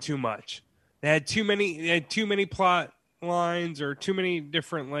doing too much. They had too many plot lines, or too many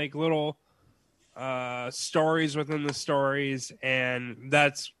different like little stories within the stories, and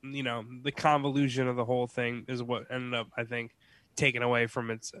that's the convolution of the whole thing is what ended up, I think, taken away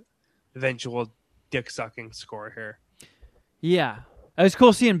from its eventual dick sucking score here. Yeah, it was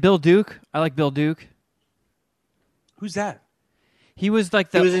cool seeing Bill Duke. I like Bill Duke. Who's that? He was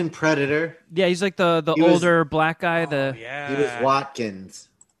like he was in Predator. Yeah, he's like the older black guy. Yeah, he was Watkins.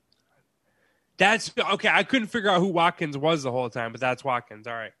 That's okay. I couldn't figure out who Watkins was the whole time, but that's Watkins.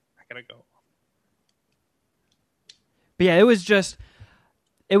 All right, I gotta go. But yeah,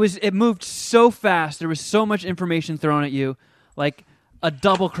 it moved so fast. There was so much information thrown at you, like a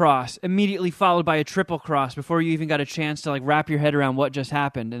double cross immediately followed by a triple cross before you even got a chance to like wrap your head around what just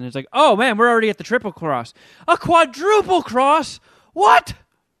happened. And it's like, oh man, we're already at the triple cross. A quadruple cross? What?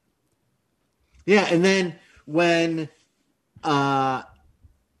 Yeah, and then when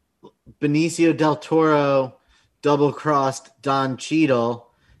Benicio del Toro double-crossed Don Cheadle,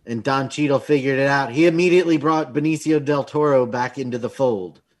 and Don Cheadle figured it out, he immediately brought Benicio del Toro back into the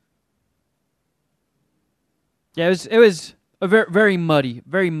fold. Yeah, it was a very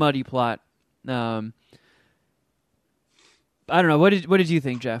muddy plot. I don't know. What did you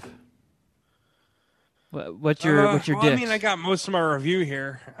think, Jeff? What's your well, I dicks? mean, I got most of my review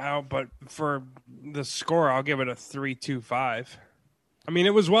here out, but for the score, I'll give it a 3.25. I mean,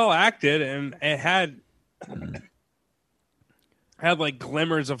 it was well acted, and it had like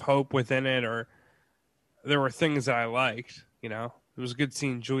glimmers of hope within it, or there were things that I liked. You know, it was good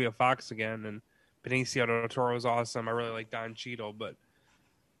seeing Julia Fox again, and Benicio del Toro was awesome. I really like Don Cheadle, but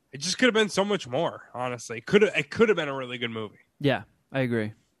it just could have been so much more. Honestly, it could have been a really good movie. Yeah, I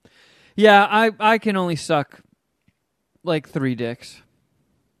agree. Yeah, I can only suck like 3 dicks.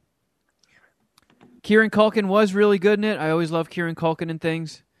 Kieran Culkin was really good in it. I always love Kieran Culkin in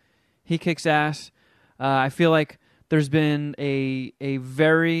things. He kicks ass. I feel like there's been a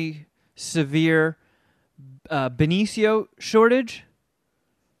very severe Benicio shortage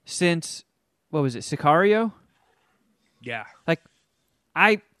since, what was it, Sicario? Yeah. Like,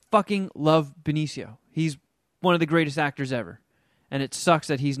 I fucking love Benicio. He's one of the greatest actors ever. And it sucks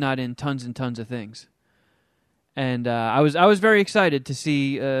that he's not in tons and tons of things. And I was very excited to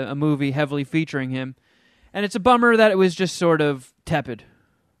see a movie heavily featuring him. And it's a bummer that it was just sort of tepid.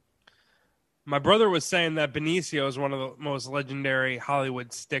 My brother was saying that Benicio is one of the most legendary Hollywood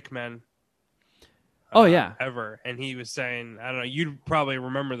stickmen Oh, yeah. ever. And he was saying, I don't know, you'd probably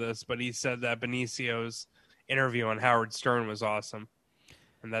remember this, but he said that Benicio's interview on Howard Stern was awesome.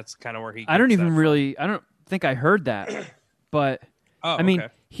 And that's kind of where he I don't gets even that really, I don't think I heard that. But, Oh, I mean,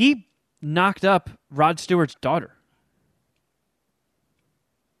 okay. he knocked up Rod Stewart's daughter.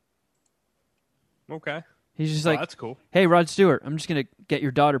 Okay. He's just Oh, like, that's cool. hey, Rod Stewart, I'm just going to get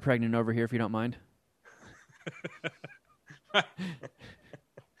your daughter pregnant over here if you don't mind.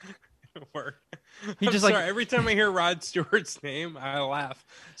 Word. He I'm just sorry. like Every time I hear Rod Stewart's name, I laugh.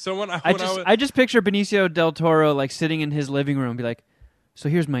 So when I was, I just picture Benicio del Toro like sitting in his living room and be like, so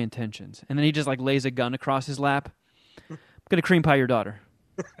here's my intentions. And then he just like lays a gun across his lap. I'm going to cream pie your daughter.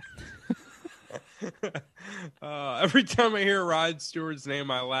 every time I hear Rod Stewart's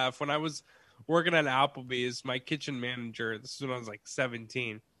name, I laugh. When I was working at Applebee's, my kitchen manager, this is when I was like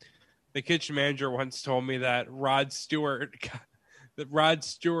 17, the kitchen manager once told me that Rod Stewart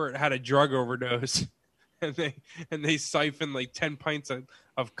had a drug overdose and they siphoned like 10 pints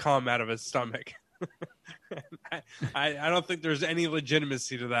of cum out of his stomach. I don't think there's any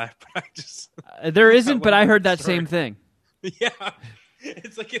legitimacy to that, but I just There isn't, but I heard that story. same thing. Yeah.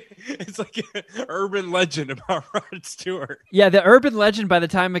 It's like an urban legend about Rod Stewart. Yeah, the urban legend by the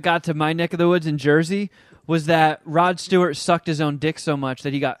time it got to my neck of the woods in Jersey was that Rod Stewart sucked his own dick so much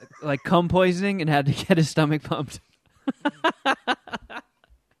that he got like cum poisoning and had to get his stomach pumped.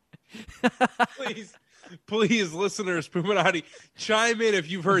 Please, listeners, Puminati, chime in if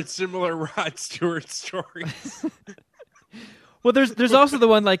you've heard similar Rod Stewart stories. Well, there's also the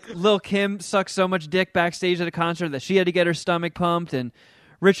one like Lil' Kim sucked so much dick backstage at a concert that she had to get her stomach pumped, and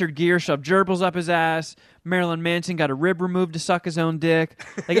Richard Gere shoved gerbils up his ass. Marilyn Manson got a rib removed to suck his own dick.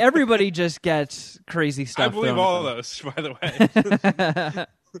 Like everybody just gets crazy stuff. I believe thrown all at of those, by the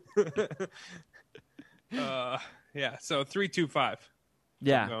way. Yeah, so 3.25.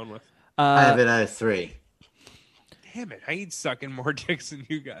 Yeah. I'm going with. I have it at a 3. Damn it! I eat sucking more dicks than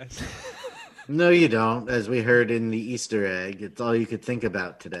you guys. No, you don't. As we heard in the Easter egg, it's all you could think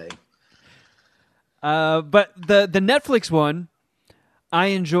about today. But the Netflix one, I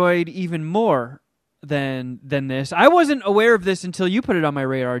enjoyed even more than this. I wasn't aware of this until you put it on my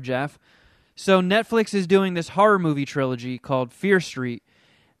radar, Jeff. So Netflix is doing this horror movie trilogy called Fear Street,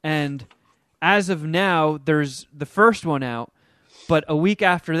 and as of now, there's the first one out, but a week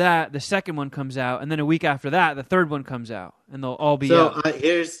after that, the second one comes out, and then a week after that, the third one comes out, and they'll all be out.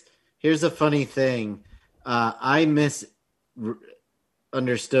 Here's a funny thing. I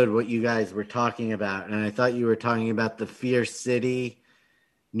misunderstood what you guys were talking about, and I thought you were talking about the Fear City,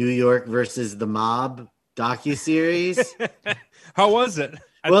 New York versus the Mob docuseries. How was it?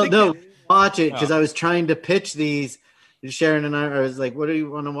 Watch it, because I was trying to pitch these. Sharon and I was like, what do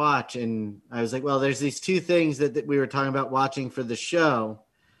you want to watch? And I was like, well, there's these 2 things that we were talking about watching for the show.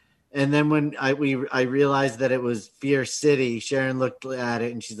 And then when I realized that it was Fear City, Sharon looked at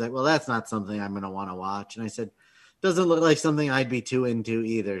it and she's like, well, that's not something I'm going to want to watch. And I said, doesn't look like something I'd be too into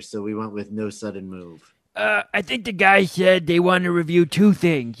either. So we went with No Sudden Move. I think the guy said they want to review 2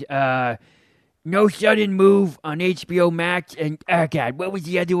 things. No Sudden Move on HBO Max and, God, what was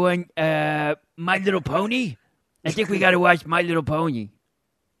the other one? My Little Pony? I think we got to watch My Little Pony.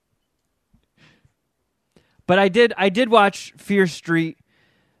 But I did watch Fear Street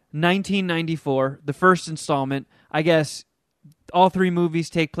 1994, the first installment. I guess all 3 movies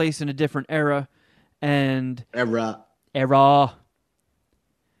take place in a different era, and Era.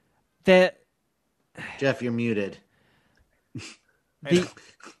 that Jeff, you're muted.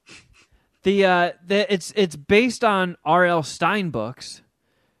 It's based on R.L. Stein books.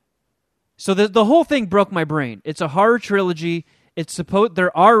 So the whole thing broke my brain. It's a horror trilogy. It's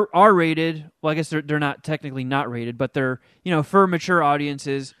they're R-rated. Well, I guess they're not technically not rated, but they're, for mature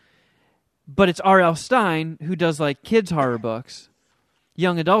audiences. But it's R.L. Stein who does like kids horror books,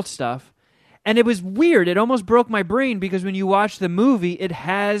 young adult stuff. And it was weird. It almost broke my brain because when you watch the movie, it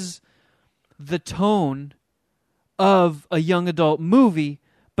has the tone of a young adult movie,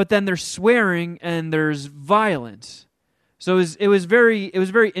 but then there's swearing and there's violence. So it was very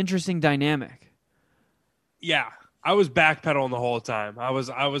interesting dynamic. Yeah, I was backpedaling the whole time. I was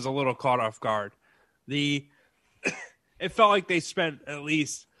a little caught off guard. It felt like they spent at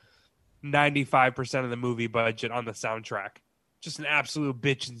least 95% of the movie budget on the soundtrack. Just an absolute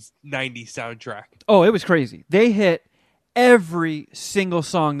bitchin' 90s soundtrack. Oh, it was crazy. They hit every single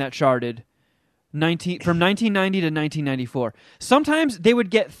song that charted from 1990 to 1994. Sometimes they would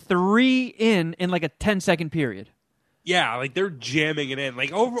get 3 in like a 10-second period. Yeah, like they're jamming it in,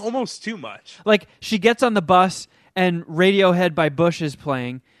 like almost too much. Like she gets on the bus and Radiohead by Bush is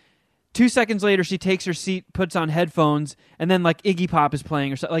playing. 2 seconds later, she takes her seat, puts on headphones, and then like Iggy Pop is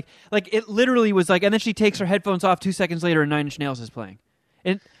playing or something. Like it literally was like, and then she takes her headphones off 2 seconds later, and Nine Inch Nails is playing.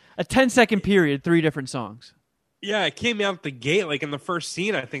 In a 10-second period, 3 different songs. Yeah, it came out the gate. Like in the first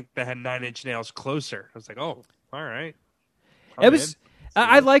scene, I think they had Nine Inch Nails Closer. I was like, oh, all right. It was.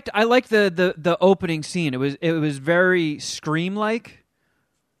 I liked the opening scene. It was very Scream like,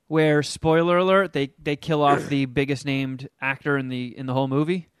 where spoiler alert, they kill off the biggest named actor in the whole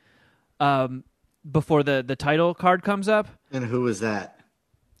movie. Before the title card comes up. And who was that?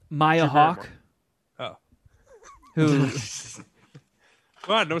 Maya Hawke. Oh. Who?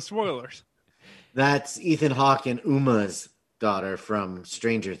 Come on, no spoilers. That's Ethan Hawke and Uma's daughter from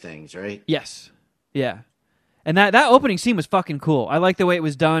Stranger Things, right? Yes. Yeah. And that opening scene was fucking cool. I like the way it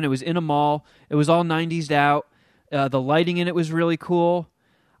was done. It was in a mall. It was all 90s out. The lighting in it was really cool.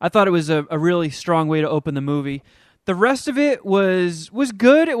 I thought it was a really strong way to open the movie. The rest of it was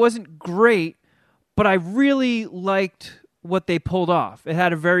good. It wasn't great, but I really liked what they pulled off. It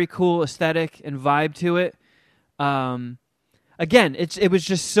had a very cool aesthetic and vibe to it. Again, it was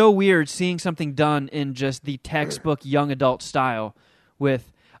just so weird seeing something done in just the textbook young adult style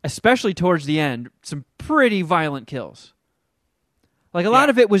with, especially towards the end, some pretty violent kills. Like a lot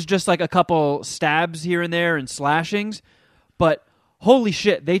of it was just like a couple stabs here and there and slashings, but holy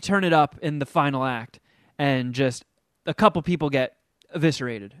shit, they turn it up in the final act and just a couple people get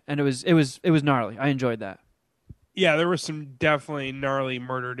eviscerated, and it was gnarly. I enjoyed that. Yeah, there were some definitely gnarly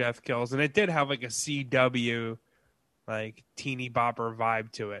murder death kills, and it did have like a CW, like teeny bopper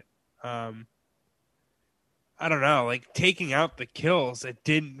vibe to it. I don't know, like taking out the kills, it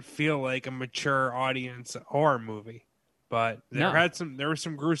didn't feel like a mature audience horror movie, but there were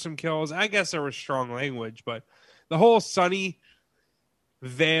some gruesome kills. I guess there was strong language, but the whole Sunnyvale.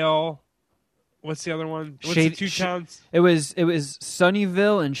 What's the other one? What's the 2 towns? It was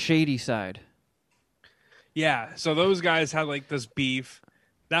Sunnyvale and Shadyside. Yeah, so those guys had like this beef.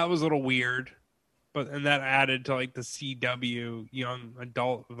 That was a little weird, and that added to like the CW young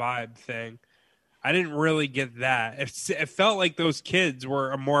adult vibe thing. I didn't really get that. It felt like those kids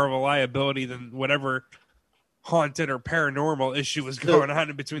were more of a liability than whatever haunted or paranormal issue was going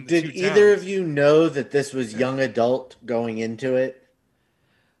on in between the 2 towns. Did either of you know that this was young adult going into it?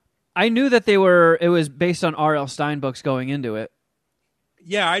 I knew that it was based on R.L. Stein books going into it.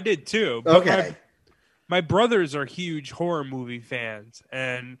 Yeah, I did too. But Okay. My brothers are huge horror movie fans,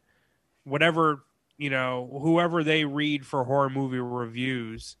 and whoever they read for horror movie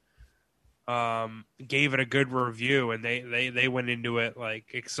reviews, gave it a good review, and they went into it like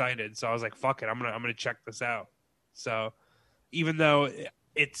excited. So I was like, fuck it, I'm gonna check this out. So even though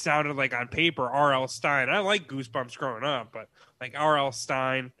it sounded like on paper R.L. Stein, I like Goosebumps growing up, but like R.L.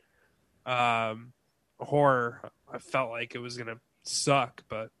 Stein horror, I felt like it was gonna suck,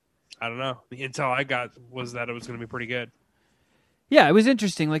 but I don't know. The intel I got was that it was gonna be pretty good. Yeah, it was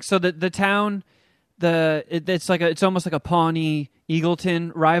interesting. Like, so the town, it's almost like a Pawnee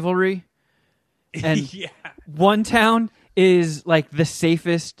Eagleton rivalry, and yeah. one town is like the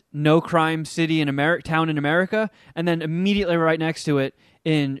safest no crime city in town in America, and then immediately right next to it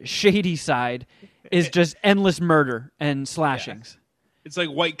in Shadyside is just endless murder and slashings. Yeah. It's like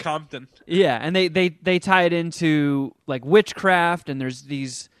White Compton. Yeah, and they tie it into like witchcraft, and there's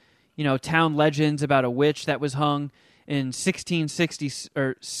these, town legends about a witch that was hung in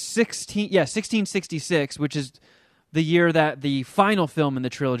 1666, which is the year that the final film in the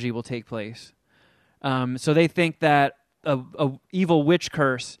trilogy will take place. So they think that a evil witch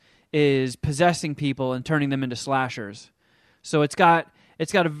curse is possessing people and turning them into slashers. So it's got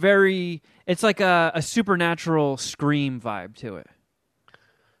a very, it's like a supernatural Scream vibe to it.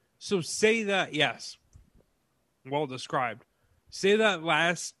 So say that, yes, well described. Say that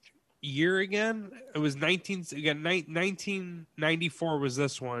last year again. It was 1994 was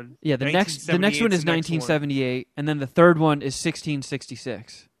this one. Yeah, the next one is 1978, and then the third one is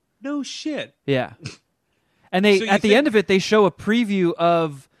 1666. No shit. Yeah, and they So at the end of it they show a preview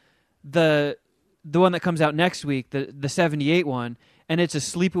of the one that comes out next week, the 78 one, and it's a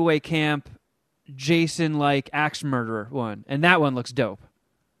sleepaway camp, Jason like axe murderer one, and that one looks dope.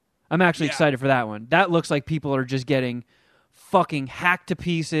 I'm actually excited for that one. That looks like people are just getting fucking hacked to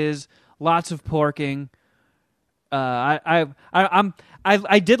pieces. Lots of porking. I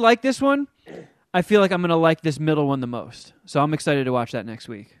did like this one. I feel like I'm gonna like this middle one the most. So I'm excited to watch that next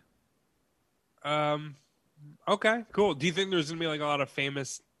week. Okay, cool. Do you think there's gonna be like a lot of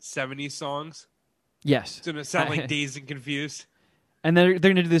famous '70s songs? Yes. It's gonna sound like Dazed and Confused. And they're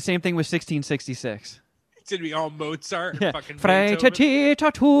gonna do the same thing with 1666. It's gonna be all Mozart. Yeah. And fucking Beethoven.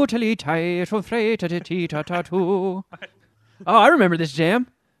 Oh, I remember this jam.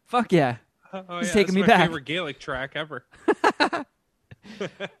 Fuck yeah. Oh, It's yeah, taking that's me my back. favorite Gaelic track ever.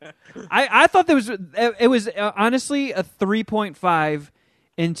 I thought it was honestly a 3.5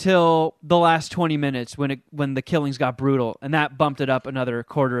 until the last 20 minutes when the killings got brutal, and that bumped it up another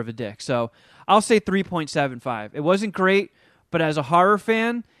quarter of a dick. So I'll say 3.75. It wasn't great, but as a horror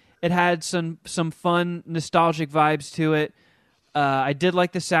fan, it had some fun nostalgic vibes to it. I did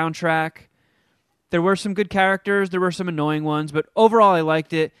like the soundtrack. There were some good characters. There were some annoying ones, but overall I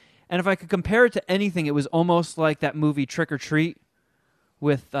liked it. And if I could compare it to anything, it was almost like that movie Trick or Treat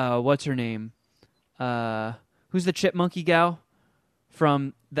with what's her name? Who's the chipmunky gal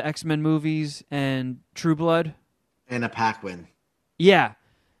from the X-Men movies and True Blood? Anna Paquin. Yeah,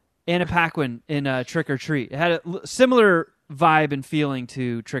 Anna Paquin in Trick or Treat. It had a similar vibe and feeling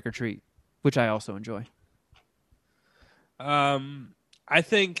to Trick or Treat, which I also enjoy. I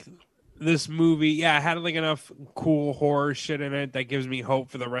think this movie, had like enough cool horror shit in it that gives me hope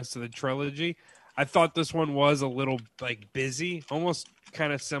for the rest of the trilogy. I thought this one was a little like busy, almost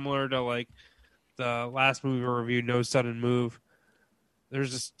kind of similar to like the last movie we reviewed, No Sudden Move. There's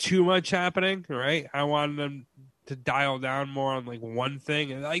just too much happening, right? I wanted them to dial down more on like one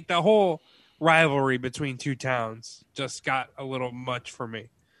thing, and like the whole rivalry between two towns just got a little much for me.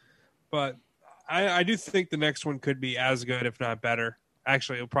 But I do think the next one could be as good, if not better.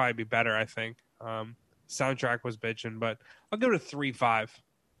 Actually, it'll probably be better, I think. Soundtrack was bitching, but I'll go to 3.5.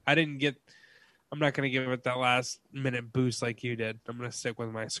 I'm not going to give it that last minute boost like you did. I'm going to stick with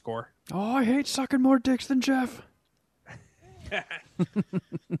my score. Oh, I hate sucking more dicks than Jeff.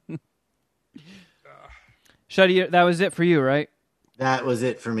 Shuddy, that was it for you, right? That was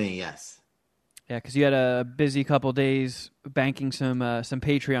it for me, yes. Yeah, because you had a busy couple days banking some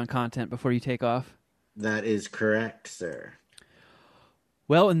Patreon content before you take off. That is correct, sir.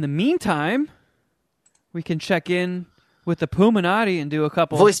 Well, in the meantime, we can check in with the Puminati and do a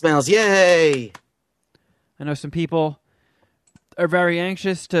couple voicemails. Yay! I know some people are very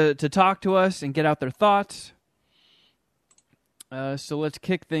anxious to talk to us and get out their thoughts. So let's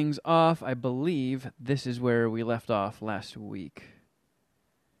kick things off. I believe this is where we left off last week.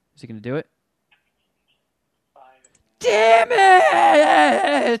 Is he going to do it? Damn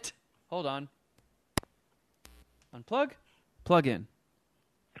it! Hold on. Unplug. Plug in.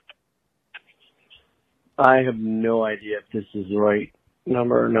 I have no idea if this is the right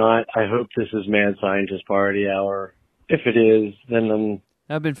number or not. I hope this is Mad Scientist Party Hour. If it is, then That would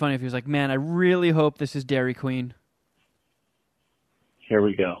have been funny if he was like, man, I really hope this is Dairy Queen. Here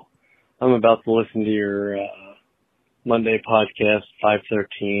we go. I'm about to listen to your Monday podcast,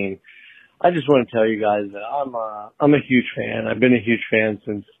 513. I just want to tell you guys that I'm a huge fan. I've been a huge fan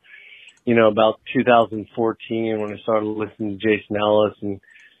since, about 2014 when I started listening to Jason Ellis and,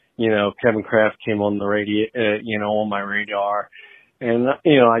 Kevin Kraft came on the radio, on my radar. And,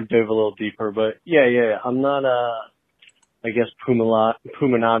 I dove a little deeper. But, yeah, I'm not I guess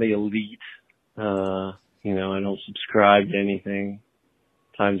Puminati elite. I don't subscribe to anything.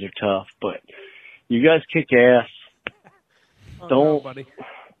 Times are tough, but you guys kick ass. Don't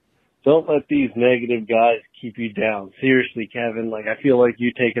let these negative guys keep you down. Seriously, Kevin, I feel like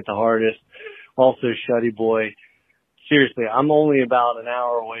you take it the hardest. Also, Shuddy Boy, seriously, I'm only about an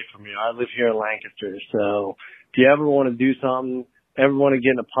hour away from you. I live here in Lancaster, so if you ever want to do something, ever want to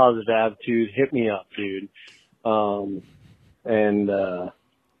get in a positive attitude, hit me up, dude.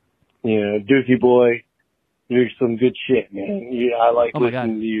 Dookie Boy, You're some good shit, man. I like Oh my God.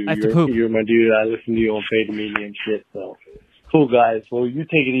 listening to you. I have to poop. You're my dude. I listen to you on Fade Media and shit. So cool, guys. Well, you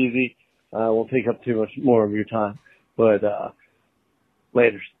take it easy. Won't take up too much more of your time. But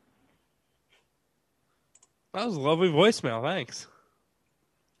later. That was a lovely voicemail. Thanks.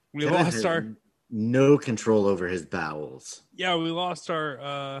 We Kevin lost has our no control over his bowels. we lost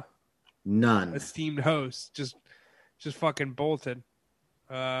our None. esteemed host. Just fucking bolted.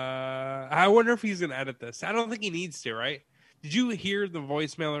 I wonder if he's gonna edit this. I don't think he needs to, right? Did you hear the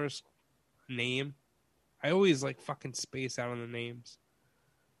voicemailer's name? I always like fucking space out on the names.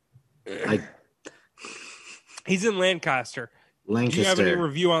 He's in Lancaster. Lancaster. Do you have any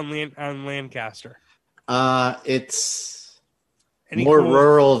review on Lancaster? It's Any more cool-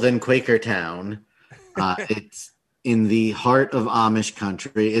 rural than Quakertown. It's in the heart of Amish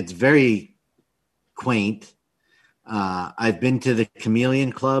country. It's very quaint. I've been to the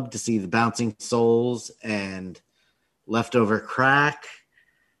Chameleon Club to see the Bouncing Souls and Leftover Crack.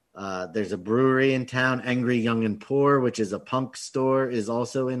 There's a brewery in town, Angry Young and Poor, which is a punk store, is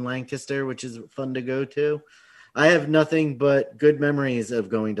also in Lancaster, which is fun to go to. I have nothing but good memories of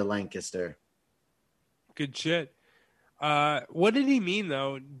going to Lancaster. Good shit. What did he mean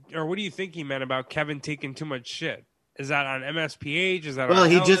though, or what do you think he meant about Kevin taking too much shit? Is that on MSPH? Is that Well, on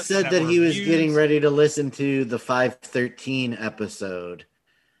he Ellis? just said that he was reviews? getting ready to listen to the 513 episode.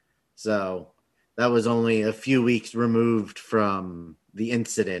 So that was only a few weeks removed from the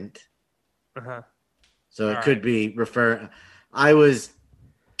incident. Uh-huh. So it All could right. be I was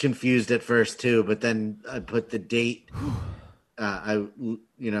confused at first too, but then I put the date. I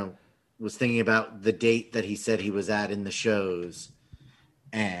was thinking about the date that he said he was at in the shows,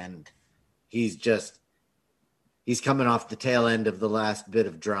 and he's coming off the tail end of the last bit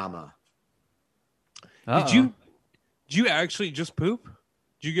of drama. Uh-oh. Did you actually just poop?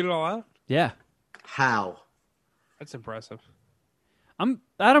 Did you get it all out? Yeah. How? That's impressive. I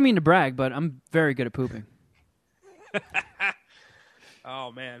don't mean to brag, but I'm very good at pooping.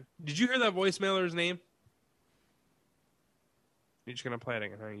 Oh man, did you hear that voicemailer's name? You're just gonna play it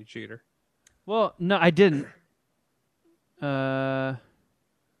again, huh? You cheater. Well, no, I didn't. Oh,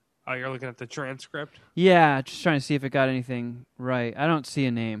 you're looking at the transcript. Yeah, just trying to see if it got anything right. I don't see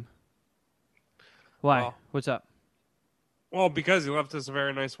a name. Why? Well. What's up? Well, because he left us a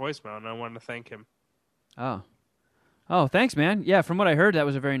very nice voicemail, and I wanted to thank him. Oh, thanks, man. Yeah, from what I heard, that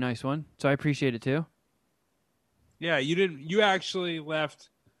was a very nice one. So I appreciate it too. Yeah, you didn't. You actually left,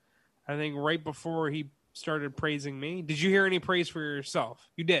 I think, right before he started praising me. Did you hear any praise for yourself?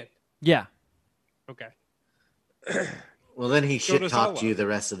 You did. Yeah. Okay. Well, then he Showed shit us all talked you love. the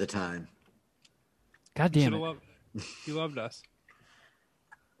rest of the time. God damn it. He loved us.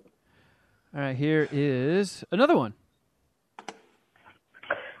 All right, here is another one.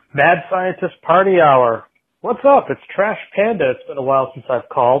 Mad Scientist Party Hour. What's up? It's Trash Panda. It's been a while since I've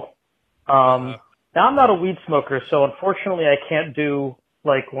called. Now, I'm not a weed smoker, so unfortunately I can't do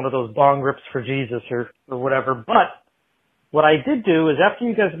like one of those bong rips for Jesus or whatever. But what I did do is after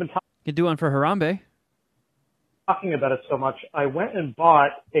you guys have been You can do one for Harambe. talking about it so much, I went and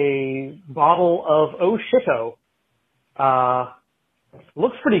bought a bottle of Oh Shito.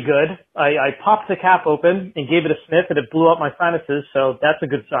 Looks pretty good. I popped the cap open and gave it a sniff, and it blew up my sinuses, so that's a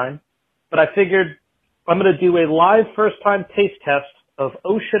good sign. But I figured I'm going to do a live first-time taste test of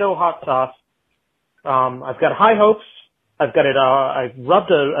Oh Shito hot sauce. I've got high hopes. I've got it. I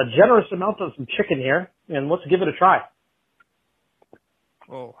rubbed a generous amount of some chicken here, and let's give it a try.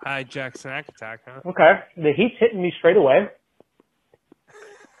 Oh, hijack snack attack, huh? Okay, the heat's hitting me straight away.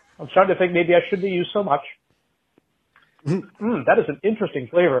 I'm starting to think maybe I shouldn't have used so much. That is an interesting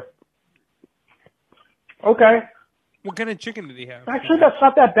flavor. Okay. What kind of chicken did he have? Actually, that's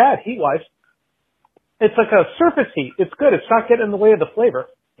not that bad heat-wise. It's like a surface heat. It's good. It's not getting in the way of the flavor.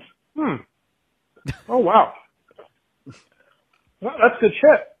 Oh, wow. Well, that's good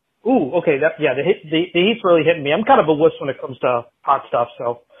shit. Ooh, okay. The heat's really hitting me. I'm kind of a wuss when it comes to hot stuff,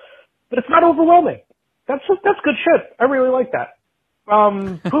 so. But it's not overwhelming. That's good shit. I really like that.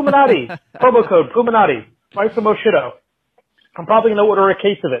 Puminati. Promo code Puminati. Buy some Moshito. I'm probably going to order a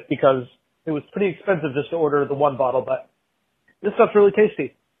case of it because it was pretty expensive just to order the one bottle, but this stuff's really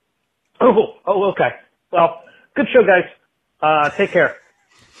tasty. Oh, okay. Well, good show, guys. Take care.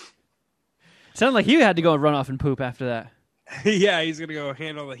 Sounded like you had to go and run off and poop after that. Yeah, he's gonna go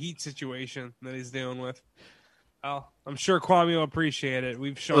handle the heat situation that he's dealing with. Well, I'm sure Kwame will appreciate it.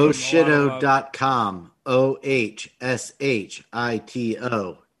 We've shown him a lot of love. Oshito.com.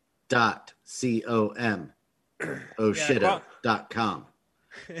 OHSHITO.com. Oshito.com.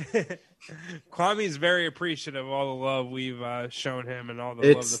 Kwame's very appreciative of all the love we've shown him and all the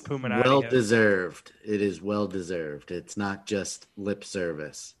It's love the Puminati well has. deserved. It is well deserved. It's not just lip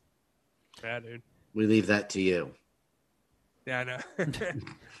service. Yeah, dude. We leave that to you. Yeah, I know.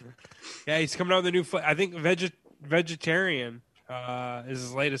 Yeah, he's coming out with a new I think vegetarian is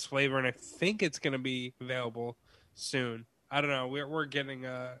his latest flavor, and I think it's going to be available soon. I don't know. We're getting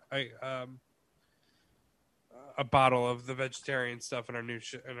a bottle of the vegetarian stuff in our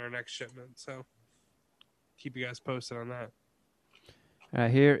in our next shipment. So keep you guys posted on that. All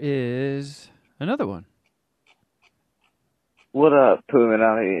right, here is another one. What up,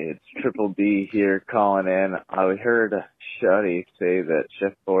 Puminati? It's Triple D here calling in. I heard Shuddy say that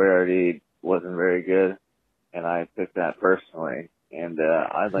Chef Boyardee wasn't very good, and I took that personally. And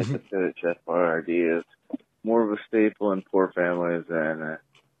I'd like to say that Chef Boyardee is more of a staple in poor families than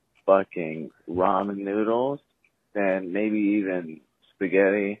fucking ramen noodles, than maybe even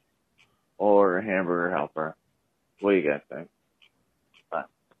spaghetti or a hamburger helper. What do you guys think? Bye.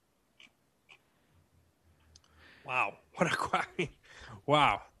 Wow.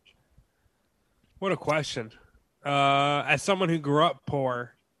 Wow. What a question. As someone who grew up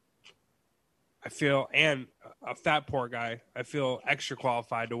poor, I feel, and a fat poor guy, I feel extra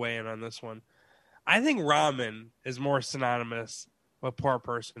qualified to weigh in on this one. I think ramen is more synonymous with poor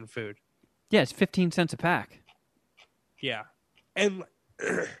person food. Yeah, it's 15 cents a pack. Yeah. And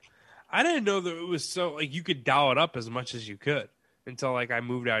I didn't know that it was so, like, you could dial it up as much as you could until, like, I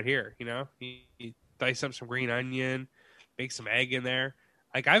moved out here, you know? You dice up some green onion, make some egg in there.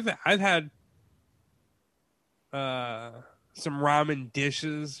 Like, I've had some ramen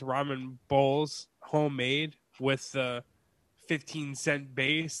dishes, ramen bowls, homemade with the 15-cent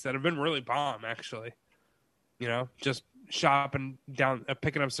base that have been really bomb, actually. You know, just shopping down,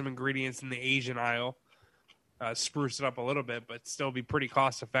 picking up some ingredients in the Asian aisle, spruce it up a little bit, but still be pretty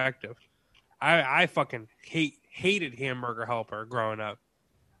cost effective. I fucking hated Hamburger Helper growing up.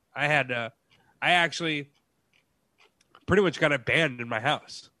 I actually pretty much got it banned in my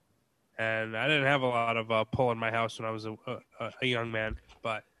house. And I didn't have a lot of pull in my house when I was a young man,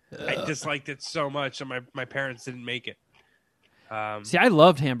 but I disliked it so much, and my parents didn't make it. See, I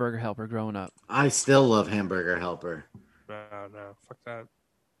loved Hamburger Helper growing up. I still love Hamburger Helper. No, fuck that.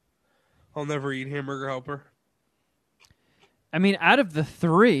 I'll never eat Hamburger Helper. I mean, out of the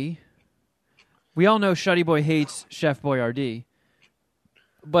three, we all know Shuddy Boy hates Chef Boyardee.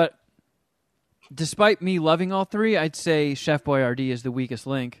 But despite me loving all three, I'd say Chef Boyardee is the weakest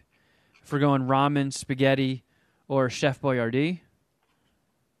link. If we're going ramen, spaghetti, or Chef Boyardee.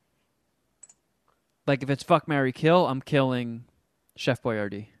 Like, if it's fuck, marry, kill, I'm killing Chef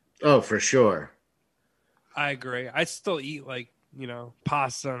Boyardee. Oh, for sure. I agree. I still eat, like, you know,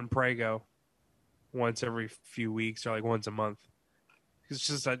 pasta and Prego once every few weeks or like once a month. It's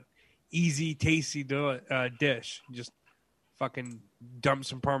just an easy, tasty dish. You just fucking dump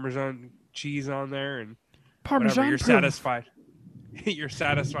some Parmesan cheese on there and Parmesan whatever, you're proof. satisfied. You're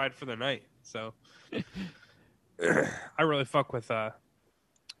satisfied for the night. So I really fuck with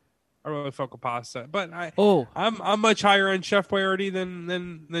pasta, but I'm much higher on Chef Boyardee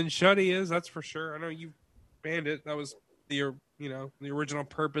than Shuddy is. That's for sure. I know you banned it. That was the original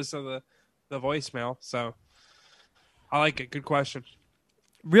purpose of the voicemail. So I like it. Good question.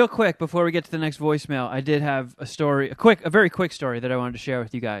 Real quick, before we get to the next voicemail, I did have a very quick story that I wanted to share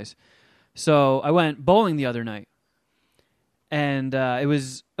with you guys. So I went bowling the other night, and it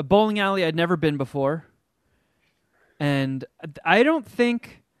was a bowling alley I'd never been before. And I don't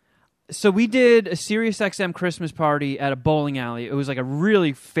think... So we did a SiriusXM Christmas party at a bowling alley. It was like a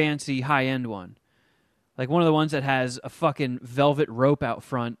really fancy, high-end one. Like one of the ones that has a fucking velvet rope out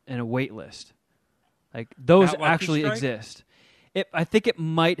front and a wait list. Like those actually exist. I think it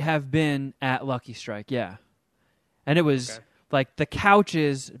might have been at Lucky Strike, yeah. And it was like the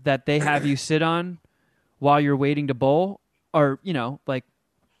couches that they have you sit on while you're waiting to bowl are, you know, like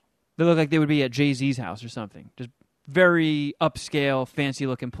they look like they would be at Jay-Z's house or something. Just very upscale,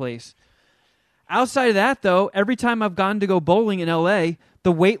 fancy-looking place. Outside of that, though, every time I've gone to go bowling in L.A.,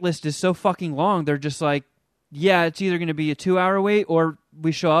 the wait list is so fucking long. They're just like, yeah, it's either going to be a 2-hour wait or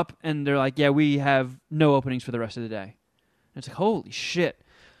we show up and they're like, yeah, we have no openings for the rest of the day. And it's like, holy shit.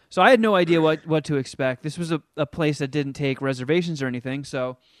 So I had no idea what to expect. This was a place that didn't take reservations or anything,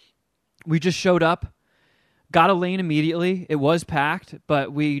 so we just showed up, got a lane immediately. It was packed, but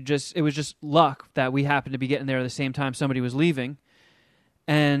it was just luck that we happened to be getting there at the same time somebody was leaving.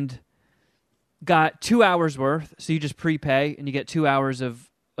 And got 2 hours worth, so you just prepay and you get 2 hours of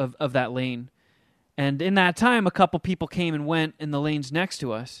that lane. And in that time, a couple people came and went in the lanes next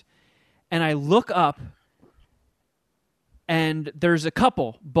to us. And I look up, and there's a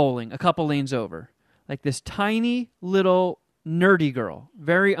couple bowling a couple lanes over. Like this tiny little nerdy girl,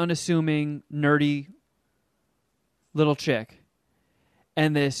 very unassuming, nerdy little chick,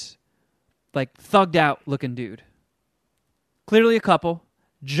 and this like thugged out looking dude. Clearly a couple,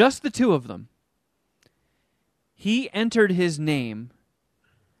 just the two of them. He entered his name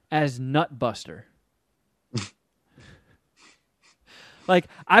as Nutbuster. Like,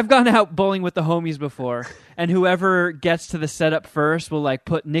 I've gone out bowling with the homies before, and whoever gets to the setup first will like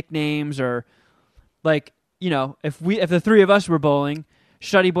put nicknames or like, you know, if the three of us were bowling,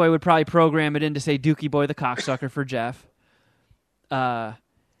 Shuddy Boy would probably program it in to say Dookie Boy the cocksucker for Jeff.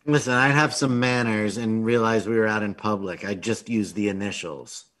 Listen, I'd have some manners and realize we were out in public. I'd just use the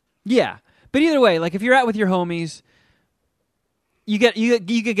initials. Yeah, but either way, like if you're out with your homies, you could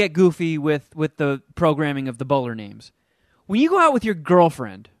get goofy with the programming of the bowler names. When you go out with your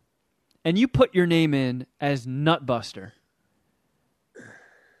girlfriend and you put your name in as Nutbuster,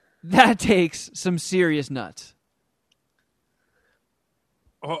 that takes some serious nuts.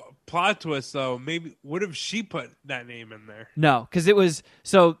 Oh, plot twist though. Maybe what if she put that name in there? No, because it was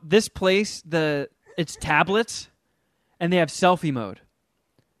so this place it's tablets and they have selfie mode.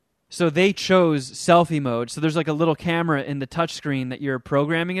 So they chose selfie mode. So there's like a little camera in the touchscreen that you're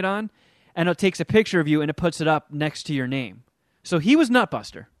programming it on, and it takes a picture of you and it puts it up next to your name. So he was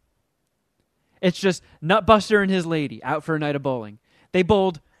Nutbuster. It's just Nutbuster and his lady out for a night of bowling. They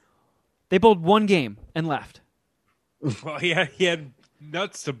bowled one game and left. Well, he had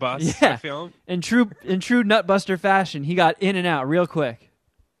nuts to bust. Yeah. I feel him. In true Nutbuster fashion, he got in and out real quick.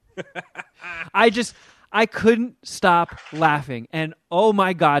 I couldn't stop laughing, and oh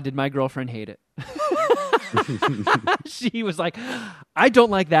my God, did my girlfriend hate it. She was like, I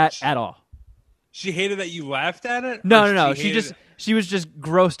don't like that at all. She hated that you laughed at it? No. She was just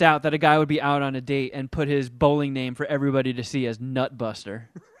grossed out that a guy would be out on a date and put his bowling name for everybody to see as Nutbuster.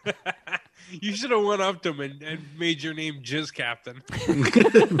 You should have went up to him and made your name Jizz Captain.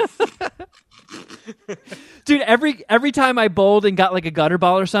 Dude, every time I bowled and got like a gutter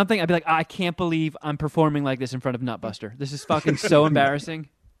ball or something, I'd be like, I can't believe I'm performing like this in front of Nutbuster. This is fucking so embarrassing.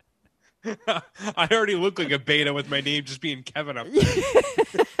 I already look like a beta with my name just being Kevin up there.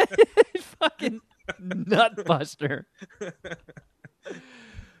 Fucking Nutbuster.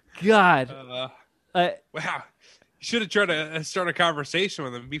 God. Wow. You should have tried to start a conversation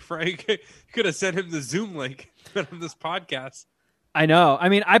with him. Be frank. You could have sent him the Zoom link on this podcast. I know. I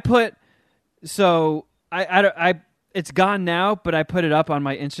mean, it's gone now, but I put it up on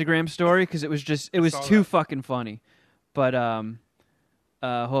my Instagram story because it was too fucking funny. But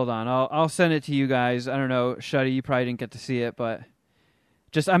hold on, I'll send it to you guys. I don't know, Shuddy, you probably didn't get to see it, but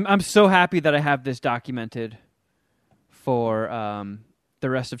just I'm so happy that I have this documented for the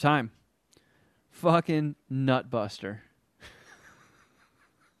rest of time. Fucking Nutbuster.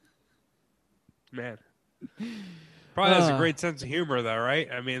 Man. Probably has a great sense of humor though,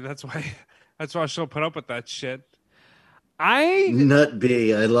 right? I mean, that's why she'll put up with that shit. Nut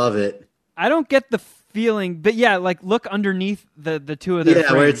B, I love it. I don't get the feeling, but yeah, like look underneath the two of their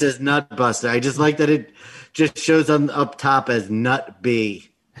frames. Where it says Nutbuster. I just like that it just shows up top as Nut B.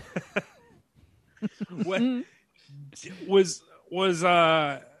 What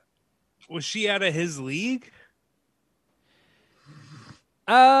was she out of his league?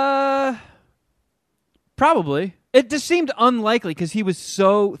 Probably. It just seemed unlikely because he was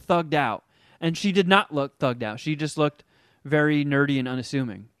so thugged out, and she did not look thugged out. She just looked very nerdy and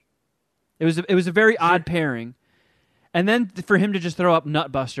unassuming. It was a very odd pairing, and then for him to just throw up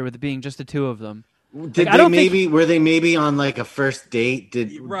Nutbuster with it being just the two of them. Were they maybe on like a first date?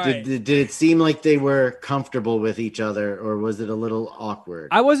 Did it seem like they were comfortable with each other, or was it a little awkward?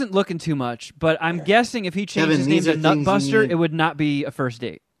 I wasn't looking too much, but I'm guessing if he changed his name to Nutbuster, it would not be a first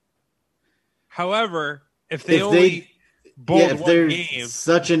date. However, if they only bowled one game,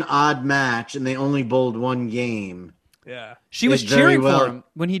 such an odd match, and they only bowled one game. Yeah, she was cheering for him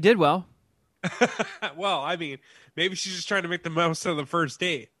when he did well. Well, I mean, maybe she's just trying to make the most of the first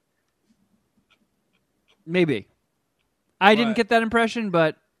date. Maybe. I didn't get that impression,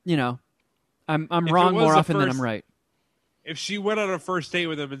 but you know, I'm wrong more often than I'm right. If she went on a first date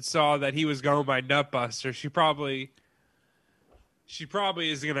with him and saw that he was going by Nutbuster, she probably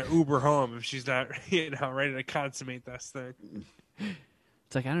is gonna Uber home if she's not, ready to consummate this thing.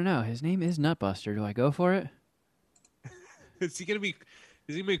 It's like, I don't know. His name is Nutbuster. Do I go for it? Is he gonna be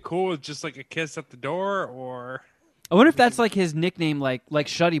cool with just like a kiss at the door, or? I wonder if that's like his nickname, like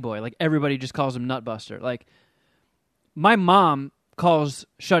Shuddy Boy. Like everybody just calls him Nutbuster. Like my mom calls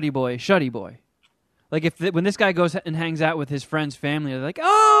Shuddy Boy. Like when this guy goes and hangs out with his friend's family, they're like,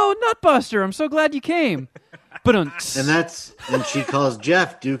 "Oh, Nutbuster! I'm so glad you came." And she calls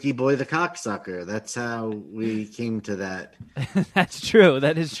Jeff Dookie Boy the cocksucker. That's how we came to that. That's true.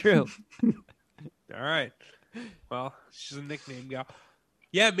 That is true. All right. Well, she's a nickname gal.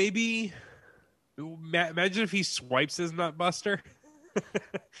 Yeah, maybe. Imagine if he swipes as Nutbuster,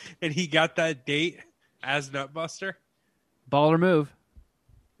 and he got that date as Nutbuster. Baller move.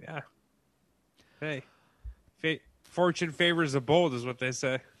 Yeah. Hey, fortune favors the bold, is what they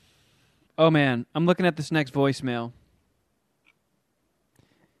say. Oh man, I'm looking at this next voicemail.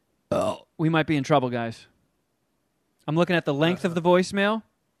 Oh, we might be in trouble, guys. I'm looking at the length of the voicemail.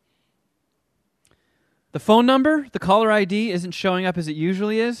 The phone number, the caller ID, isn't showing up as it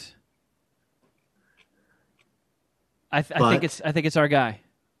usually is. I think it's our guy.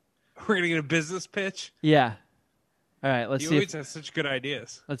 We're gonna get a business pitch. Yeah. All right. Let's He see. always has such good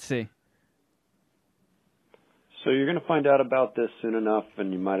ideas. Let's see. So you're going to find out about this soon enough,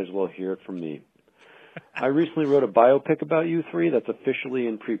 and you might as well hear it from me. I recently wrote a biopic about you three that's officially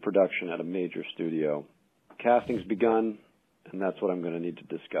in pre-production at a major studio. Casting's begun, and that's what I'm going to need to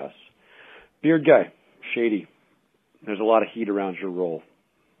discuss. Beard guy, Shady. There's a lot of heat around your role.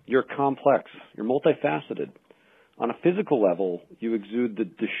 You're complex. You're multifaceted. On a physical level, you exude the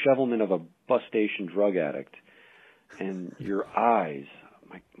dishevelment of a bus station drug addict. And your eyes,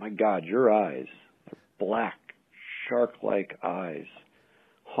 my God, your eyes, they're black, shark-like eyes,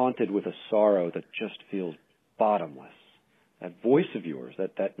 haunted with a sorrow that just feels bottomless. That voice of yours,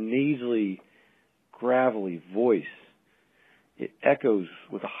 that nasally, gravelly voice, it echoes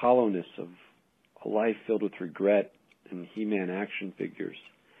with the hollowness of a life filled with regret and He-Man action figures.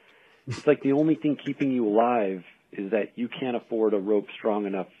 It's like the only thing keeping you alive is that you can't afford a rope strong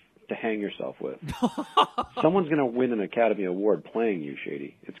enough to hang yourself with. Someone's going to win an Academy Award playing you,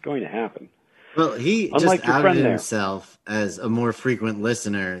 Shady. It's going to happen. Well, he Unlike just your outed friend there. himself as a more frequent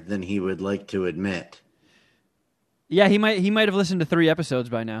listener than he would like to admit. Yeah, he might have listened to 3 episodes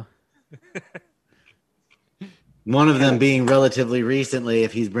by now. One of them being relatively recently,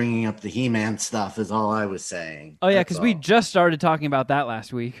 if he's bringing up the He-Man stuff, is all I was saying. Oh yeah, That's because we all. just started talking about that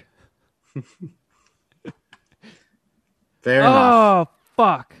last week. Fair enough. Oh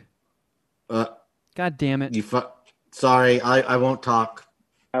fuck! Uh, God damn it! Sorry, I won't talk.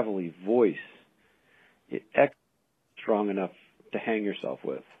 Gravelly voice, it echoes strong enough to hang yourself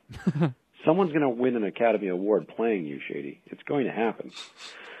with. Someone's going to win an Academy Award playing you, Shady. It's going to happen.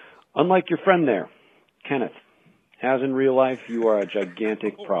 Unlike your friend there, Kenneth, as in real life, you are a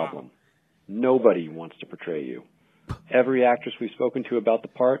gigantic problem. Nobody wants to portray you. Every actress we've spoken to about the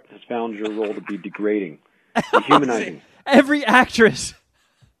part has found your role to be degrading, dehumanizing. Every actress.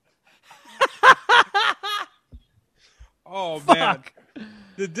 Oh man,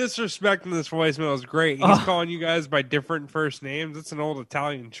 the disrespect in this voicemail is great. He's calling you guys by different first names. It's an old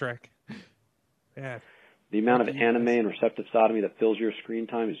Italian trick. Yeah. The amount of anime and receptive sodomy that fills your screen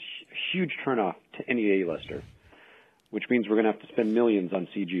time is a huge turnoff to any A-lister, which means we're going to have to spend millions on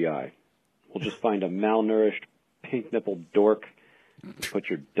CGI. We'll just find a malnourished, pink-nippled dork and put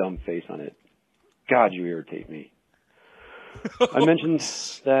your dumb face on it. God, you irritate me. I mentioned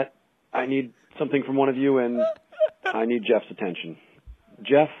that I need something from one of you, and I need Jeff's attention.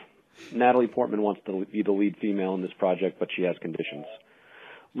 Jeff, Natalie Portman wants to be the lead female in this project, but she has conditions.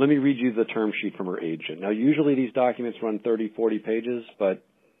 Let me read you the term sheet from her agent. Now, usually these documents run 30, 40 pages, but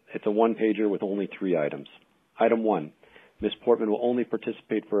it's a one-pager with only 3 items. Item 1, Ms. Portman will only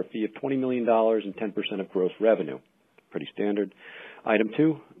participate for a fee of $20 million and 10% of gross revenue. Pretty standard. Item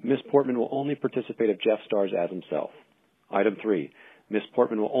 2, Ms. Portman will only participate if Jeff stars as himself. Item 3, Ms.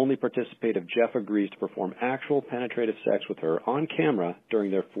 Portman will only participate if Jeff agrees to perform actual penetrative sex with her on camera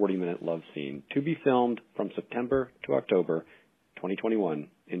during their 40-minute love scene, to be filmed from September to October 2021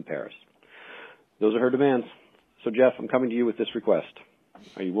 in Paris. Those are her demands. So, Jeff, I'm coming to you with this request.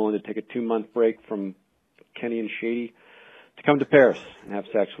 Are you willing to take a 2-month break from Kenny and Shady to come to Paris and have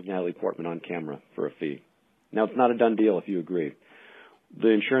sex with Natalie Portman on camera for a fee? Now, it's not a done deal if you agree. The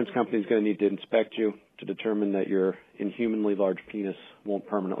insurance company is going to need to inspect you to determine that your inhumanly large penis won't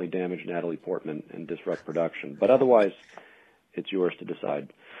permanently damage Natalie Portman and disrupt production. But otherwise, it's yours to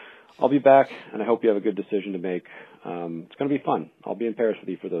decide. I'll be back, and I hope you have a good decision to make. It's going to be fun. I'll be in Paris with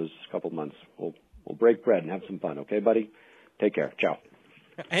you for those couple of months. We'll break bread and have some fun, okay, buddy? Take care. Ciao.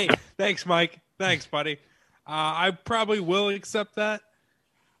 Hey, thanks, Mike. Thanks, buddy. I probably will accept that.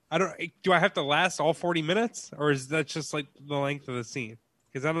 Do I have to last all 40 minutes, or is that just like the length of the scene?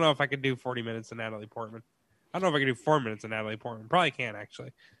 Because I don't know if I can do 40 minutes of Natalie Portman. I don't know if I can do 4 minutes of Natalie Portman. Probably can,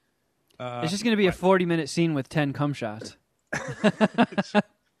 actually. It's just going to be a 40-minute scene with 10 cum shots.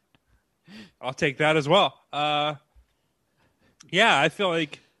 I'll take that as well. Yeah, I feel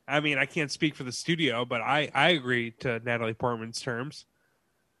like I mean, I can't speak for the studio, but I agree to Natalie Portman's terms.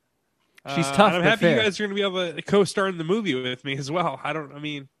 She's tough, and I'm but happy fair. you guys are going to be able to co-star in the movie with me as well. It's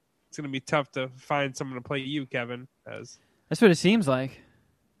going to be tough to find someone to play you, Kevin, as That's what it seems like.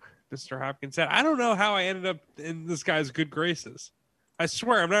 Mr. Hopkins said. I don't know how I ended up in this guy's good graces. I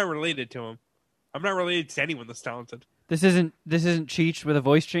swear I'm not related to him. I'm not related to anyone this talented. This isn't Cheech with a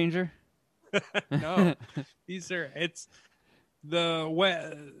voice changer. No, these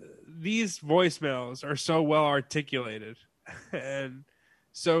voicemails are so well articulated and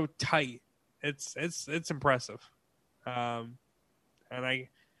so tight. It's impressive. And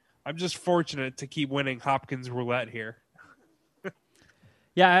I'm just fortunate to keep winning Hopkins roulette here.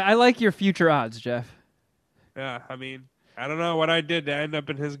 Yeah, I like your future odds, Jeff. Yeah, I mean, I don't know what I did to end up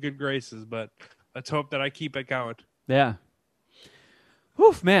in his good graces, but let's hope that I keep it going. Yeah.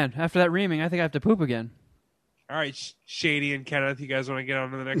 Oof, man. After that reaming, I think I have to poop again. All right, Shady and Kenneth, you guys want to get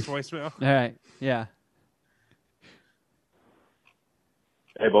on to the next voicemail? All right. Yeah.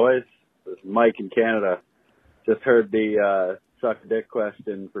 Hey, boys. This is Mike in Canada. Just heard the suck dick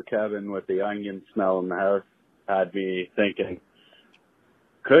question for Kevin with the onion smell in the house. Had me thinking,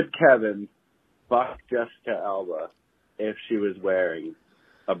 could Kevin fuck Jessica Alba if she was wearing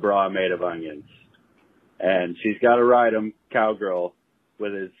a bra made of onions? And she's got to ride him, cowgirl,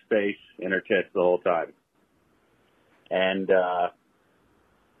 with his face in her tits the whole time. And,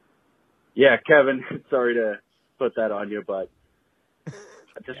 yeah, Kevin, sorry to put that on you, but I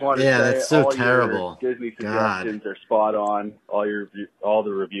just wanted to say that's so all terrible. your Disney God. suggestions are spot on. All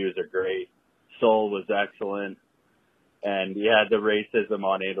the reviews are great. Soul was excellent. And yeah, the racism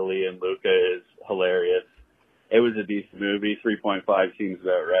on Italy and Luca is hilarious. It was a decent movie. 3.5 seems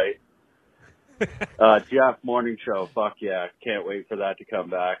about right. Jeff, morning show. Fuck yeah. Can't wait for that to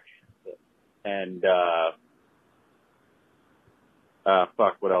come back. And,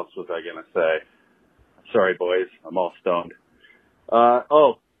 fuck, what else was I going to say? Sorry, boys. I'm all stoned.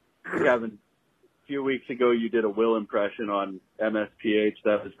 Kevin, a few weeks ago you did a Will impression on MSPH.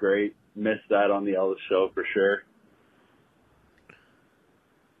 That was great. Missed that on the Ellis show for sure.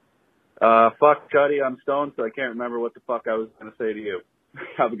 Fuck Chuddy, I'm stoned, so I can't remember what the fuck I was going to say to you.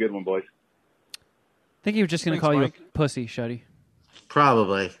 Have a good one, boys. I think he was just going to call Mike. you a pussy, Shuddy.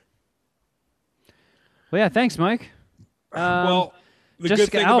 Probably. Well, yeah, thanks, Mike. Well, the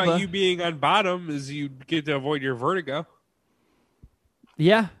Jessica good thing Alba. about you being on bottom is you get to avoid your vertigo.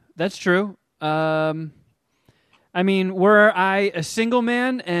 Yeah, that's true. I mean, were I a single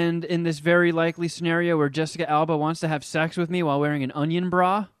man and in this very likely scenario where Jessica Alba wants to have sex with me while wearing an onion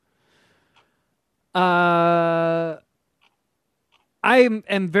bra, I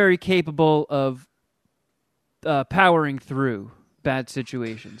am very capable of powering through bad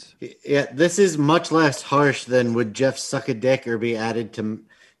situations. Yeah, this is much less harsh than would Jeff suck a dick or be added to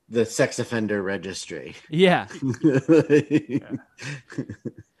the sex offender registry. Yeah.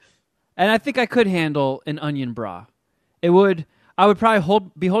 And I think I could handle an onion bra. I would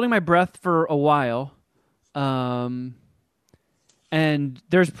probably be holding my breath for a while. And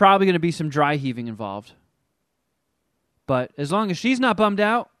there's probably going to be some dry heaving involved. But as long as she's not bummed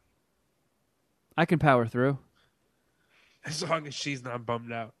out, I can power through. As long as she's not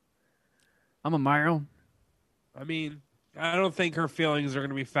bummed out. I'm a Myron. I mean, I don't think her feelings are going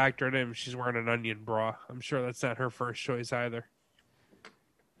to be factored in if she's wearing an onion bra. I'm sure that's not her first choice either.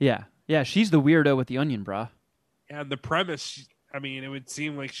 Yeah. Yeah, she's the weirdo with the onion bra. And the premise, I mean, it would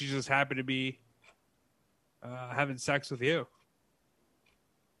seem like she's just happy to be having sex with you.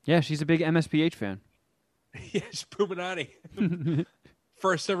 Yeah, she's a big MSPH fan. Yeah, she's Puminati.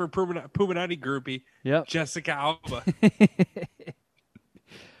 First ever Puminati groupie. Yep. Jessica Alba.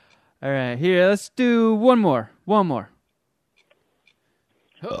 All right, here, let's do one more.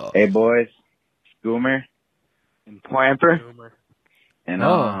 Hey, boys. Goomer and Plamper. Boomer. And,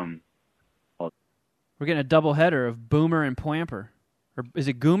 We're getting a double header of Boomer and Pwamper. Or is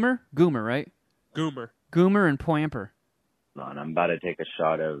it Goomer? Goomer, right? Goomer. Goomer and Pwamper. I'm about to take a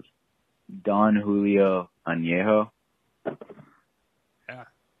shot of Don Julio Añejo. Yeah.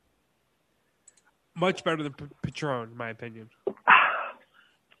 Much better than Patron, in my opinion.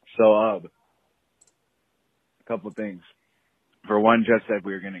 So, a couple of things. For one, Jeff said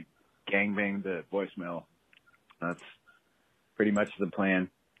we were going to gangbang the voicemail. That's pretty much the plan.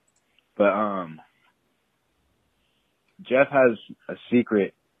 But, Jeff has a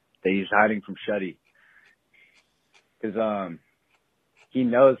secret that he's hiding from Shuddy. Because, he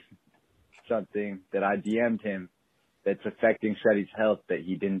knows something that I DM'd him that's affecting Shuddy's health that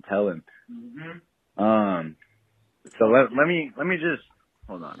he didn't tell him. Mm-hmm. So let me just,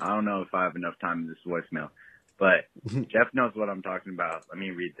 hold on. I don't know if I have enough time in this voicemail, But Jeff knows what I'm talking about. Let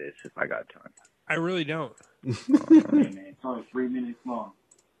me read this if I got time. I really don't. It's only 3 minutes long.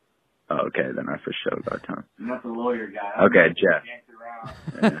 Oh, okay, then I for sure got time. You're not the lawyer guy. Okay, Jeff.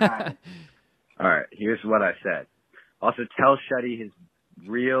 All right, here's what I said. Also, tell Shuddy his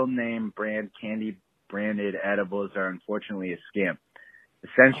real name brand candy branded edibles are unfortunately a scam.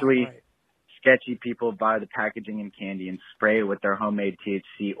 Essentially, sketchy people buy the packaging and candy and spray it with their homemade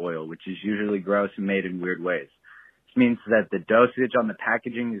THC oil, which is usually gross and made in weird ways. This means that the dosage on the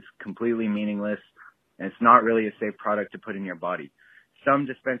packaging is completely meaningless, and it's not really a safe product to put in your body. Some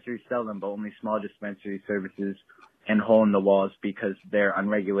dispensaries sell them, but only small dispensary services and hole in the walls because they're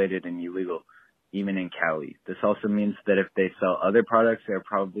unregulated and illegal, even in Cali. This also means that if they sell other products, they're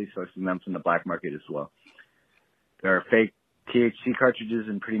probably sourcing them from the black market as well. There are fake THC cartridges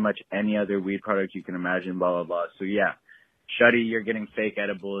and pretty much any other weed product you can imagine, blah, blah, blah. So, yeah, Shuddy, you're getting fake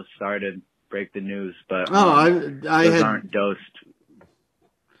edibles. Sorry to break the news, but those aren't dosed.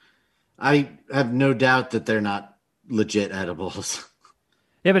 I have no doubt that they're not legit edibles.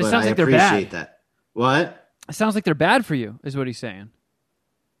 Yeah, but it sounds like they're bad. I appreciate that. What? It sounds like they're bad for you, is what he's saying.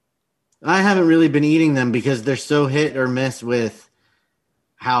 I haven't really been eating them because they're so hit or miss with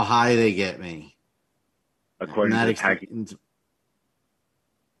how high they get me. According to the package.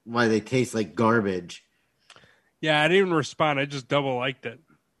 Why they taste like garbage. Yeah, I didn't even respond. I just double liked it.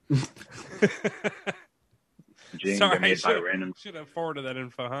 Sorry, I should have forwarded that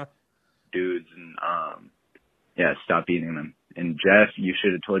info, huh? Dudes and yeah, stop eating them. And Jeff, you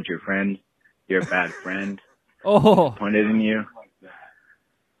should have told your friend you're a bad friend. Oh, pointed in you.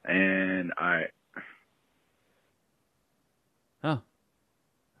 And I. Oh,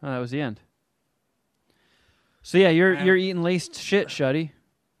 that was the end. So yeah, you're eating laced shit, Shuddy,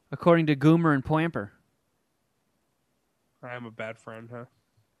 according to Goomer and Plamper. I'm a bad friend, huh?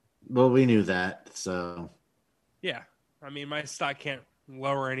 Well, we knew that, so. Yeah, I mean, my stock can't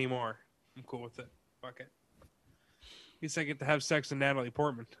lower anymore. I'm cool with it. Fuck it. At least I get to have sex with Natalie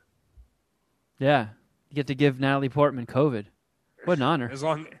Portman. Yeah, you get to give Natalie Portman COVID. What an honor. As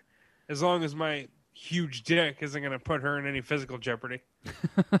long as my huge dick isn't going to put her in any physical jeopardy.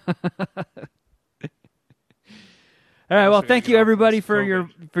 All right, well, thank you everybody for your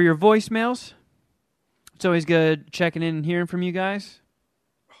voicemails. It's always good checking in and hearing from you guys.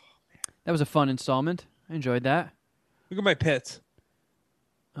 That was a fun installment. I enjoyed that. Look at my pits.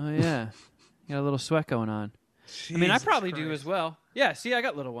 Oh yeah, you got a little sweat going on. Jesus I mean, I probably Christ. do as well. Yeah, see, I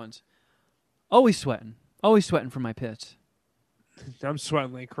got little ones. Always sweating from my pits. I'm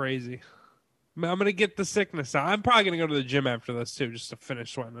sweating like crazy. I'm going to get the sickness out. I'm probably going to go to the gym after this, too, just to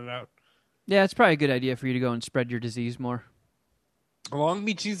finish sweating it out. Yeah, it's probably a good idea for you to go and spread your disease more. Long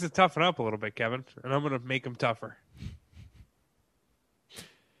Beach needs to toughen up a little bit, Kevin, and I'm going to make them tougher.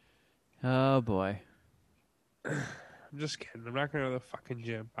 Oh, boy. I'm just kidding. I'm not going to go to the fucking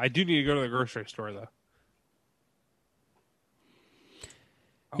gym. I do need to go to the grocery store, though.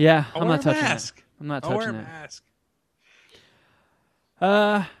 Yeah, I'll I'm wear not a touching mask. that. I'm not I'll touching wear a that. mask.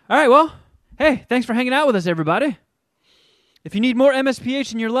 All right, well, hey, thanks for hanging out with us, everybody. If you need more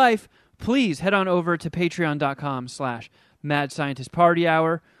MSPH in your life, please head on over to patreon.com/Mad Scientist Party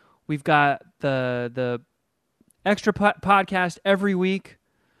Hour. We've got the extra podcast every week,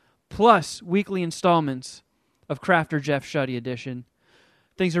 plus weekly installments of Crafter Jeff Shuddy edition.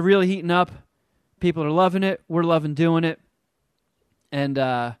 Things are really heating up. People are loving it. We're loving doing it. And,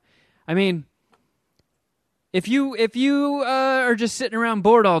 I mean, if you are just sitting around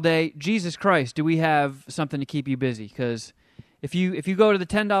bored all day, Jesus Christ, do we have something to keep you busy? Because if you go to the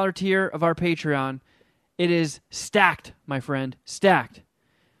 $10 tier of our Patreon, it is stacked, my friend, stacked.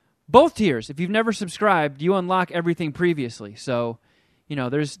 Both tiers. If you've never subscribed, you unlock everything previously. So, you know,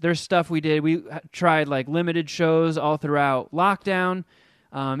 there's stuff we did. We tried like limited shows all throughout lockdown.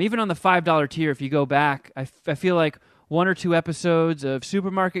 Even on the $5 tier, if you go back, I feel like 1 or 2 episodes of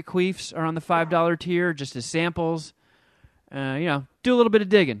Supermarket Queefs are on the $5 tier, just as samples. You know, do a little bit of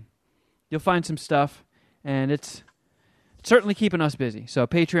digging. You'll find some stuff, and it's certainly keeping us busy. So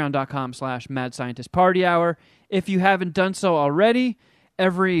patreon.com/Mad Scientist Party Hour. If you haven't done so already,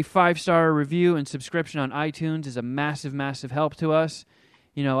 every 5-star review and subscription on iTunes is a massive, massive help to us.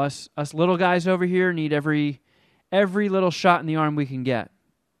 You know, us little guys over here need every little shot in the arm we can get.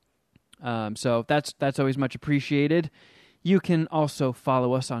 So that's always much appreciated. You can also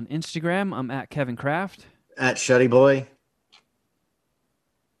follow us on Instagram. I'm at Kevin Kraft. At Shuddy Boy.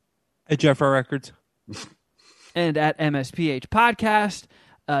 At Jeff R. Records. And at MSPH Podcast.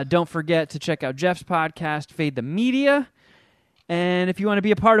 Don't forget to check out Jeff's podcast, Fade the Media. And if you want to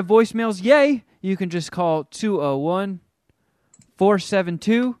be a part of voicemails, yay, you can just call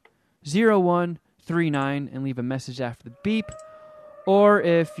 201-472-0133. 39 and leave a message after the beep. Or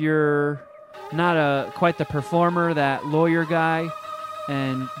if you're not quite the performer that Lawyer Guy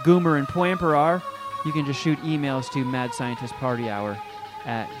and Goomer and Poimper are, you can just shoot emails to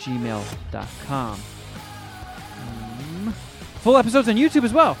madscientistpartyhour@gmail.com. Full episodes on YouTube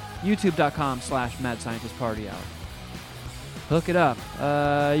as well. youtube.com/madscientistpartyhour. Hook it up.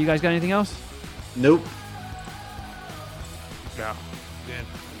 You guys got anything else? Nope. No. Good.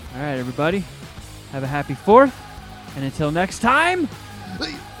 All right, everybody. Have a happy 4th. And until next time,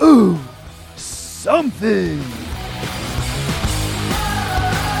 Ooh, something.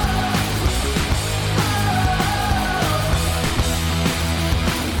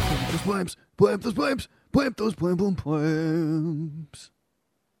 Those plamps, those plamps.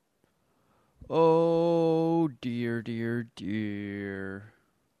 oh dear, dear, dear.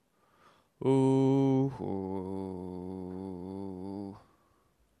 Oh.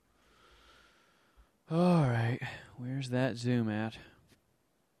 All right, where's that zoom at?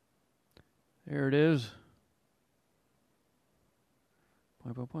 There it is.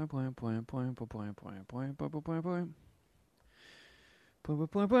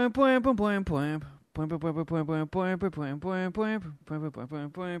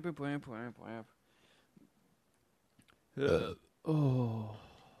 Oh.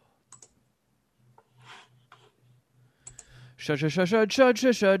 Shud.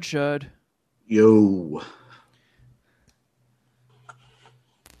 Yo.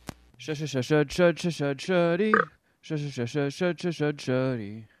 Shuddy.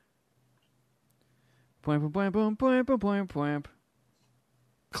 Point.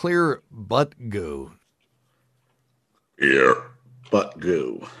 Clear butt goo. Yeah. Butt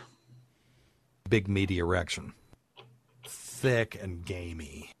goo. Big meaty erection. Thick and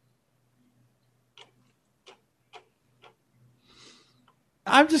gamey.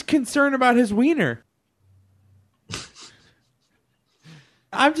 I'm just concerned about his wiener.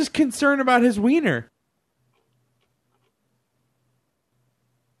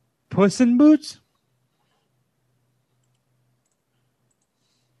 Puss in Boots?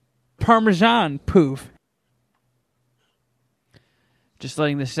 Parmesan poof. Just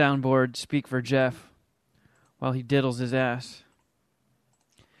letting the soundboard speak for Jeff while he diddles his ass.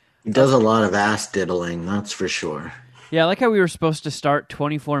 He does a lot of ass diddling, that's for sure. Yeah, I like how we were supposed to start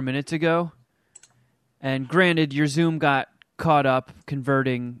 24 minutes ago. And granted, your Zoom got caught up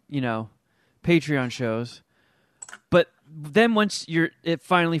converting, Patreon shows. But then once it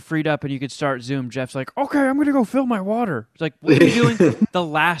finally freed up and you could start Zoom, Jeff's like, okay, I'm going to go fill my water. It's like, what are you doing the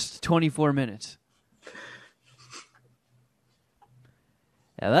last 24 minutes?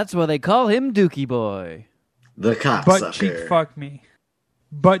 Yeah, that's why they call him Dookie Boy. The cocksucker.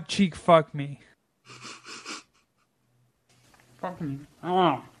 Butt cheek fuck me. Fucking, I don't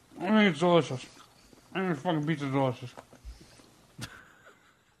know. I think it's delicious. I think this fucking pizza's delicious.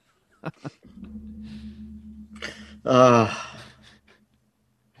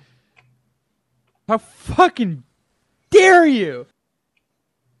 How fucking dare you?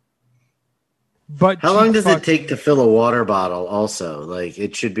 How long does it take to fill a water bottle also? Like,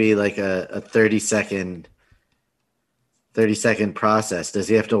 it should be like a 30-second process. Does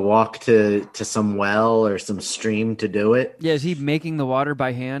he have to walk to some well or some stream to do it? Yeah, is he making the water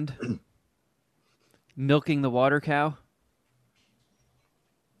by hand? Milking the water cow?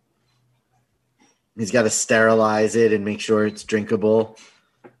 He's got to sterilize it and make sure it's drinkable.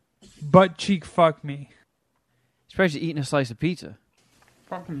 Butt cheek fuck me. He's probably just eating a slice of pizza.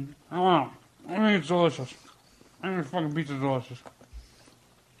 Fucking, I don't know. I think it's delicious. I think this fucking pizza's delicious.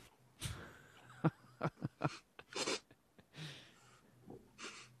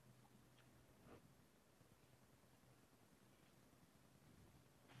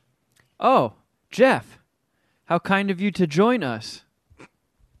 Oh, Jeff, how kind of you to join us.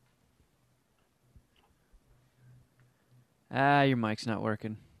 Your mic's not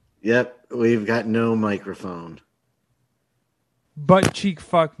working. Yep, we've got no microphone. Butt cheek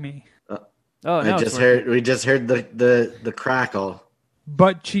fuck me. We just heard the crackle.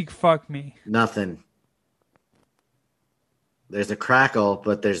 Butt cheek fuck me. Nothing. There's a crackle,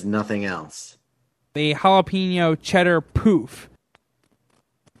 but there's nothing else. The jalapeno cheddar poof.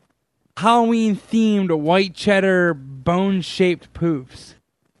 Halloween themed white cheddar bone shaped poofs.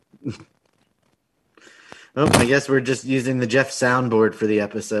 Oh, I guess we're just using the Jeff soundboard for the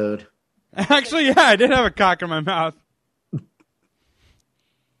episode. Actually, yeah, I did have a cock in my mouth.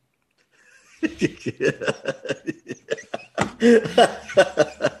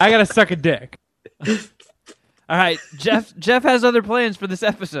 I gotta suck a dick. All right, Jeff has other plans for this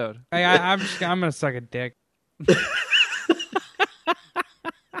episode. I'm gonna suck a dick.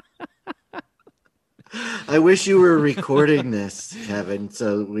 I wish you were recording this, Kevin,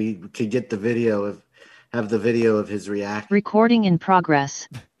 so we could get the video have the video of his reaction. Recording in progress.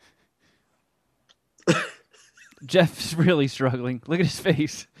 Jeff's really struggling. Look at his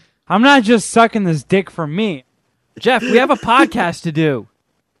face. I'm not just sucking this dick for me. Jeff, we have a podcast to do.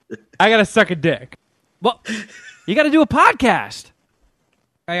 I gotta suck a dick. Well, you got to do a podcast.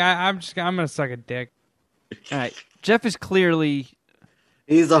 I'm gonna suck a dick. All right. Jeff is clearly...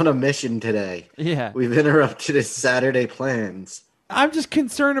 He's on a mission today. Yeah. We've interrupted his Saturday plans. I'm just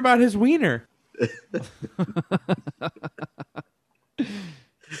concerned about his wiener. The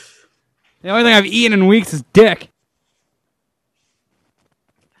only thing I've eaten in weeks is dick.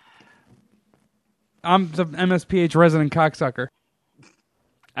 I'm the MSPH resident cocksucker.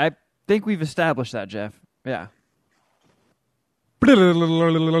 I think we've established that, Jeff. Yeah.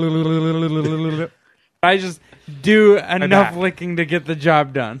 I just do enough licking to get the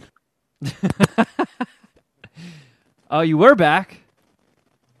job done. Oh, you were back.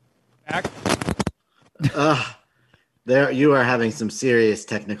 There, you are having some serious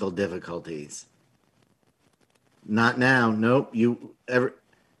technical difficulties. Not now. Nope.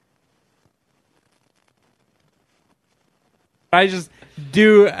 I just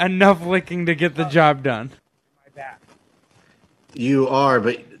do enough licking to get the job done. You are,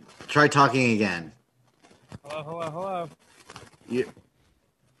 but try talking again. Hello. You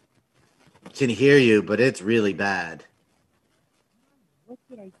can hear you, but it's really bad. What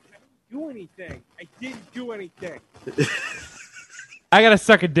did I do anything? I didn't do anything. I gotta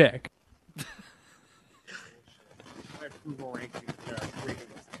suck a dick.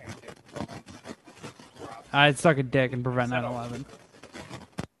 I'd suck a dick and prevent 9/11.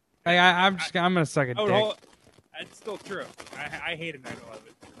 I'm gonna suck a dick. That's still true. I hated 9/11.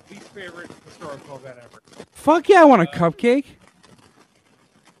 Least favorite historical event ever. Fuck yeah, I want a cupcake.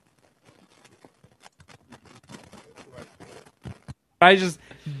 I just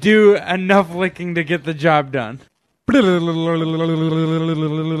do enough licking to get the job done.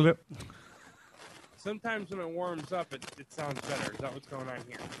 Sometimes when it warms up, it sounds better. Is that what's going on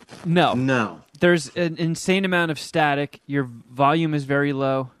here? No. There's an insane amount of static. Your volume is very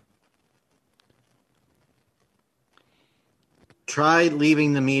low. Try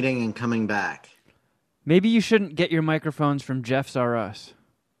leaving the meeting and coming back. Maybe you shouldn't get your microphones from Jeff's R Us.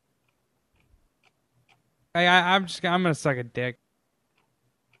 I'm gonna suck a dick.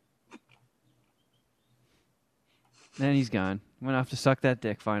 And he's gone. Went off to suck that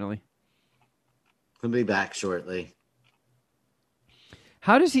dick finally. He'll be back shortly.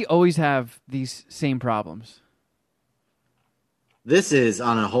 How does he always have these same problems? This is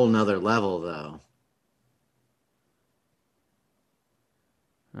on a whole nother level, though.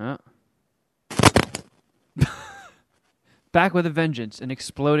 Oh. Back with a vengeance, an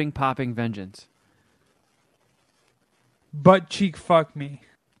exploding, popping vengeance. Butt cheek fuck me.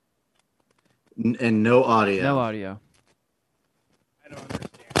 And no audio. No audio. I don't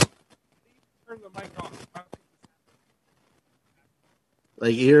understand. Turn the mic off.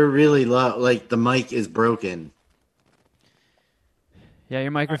 Like, you're really low. Like, the mic is broken. Yeah,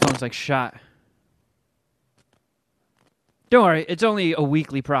 your microphone's like shot. Don't worry, it's only a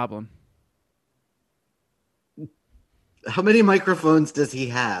weekly problem. How many microphones does he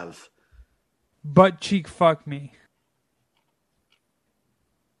have? Butt cheek fuck me.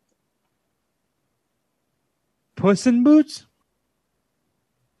 Puss in Boots?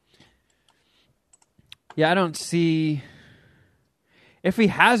 Yeah, I don't see... If he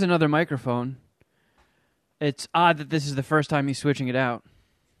has another microphone, it's odd that this is the first time he's switching it out.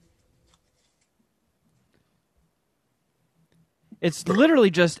 It's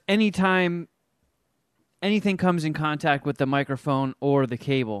literally just anytime anything comes in contact with the microphone or the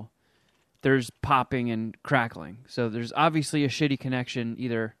cable, there's popping and crackling. So there's obviously a shitty connection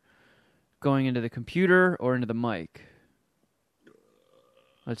either going into the computer or into the mic.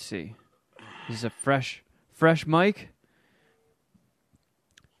 Let's see. This is a fresh mic.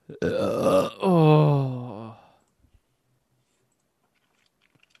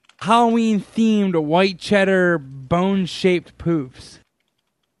 Halloween themed white cheddar bone shaped poofs.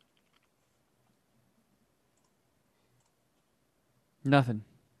 Nothing.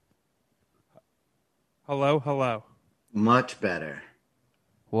 Hello. Much better.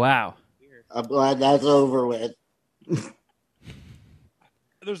 Wow. I'm glad that's over with.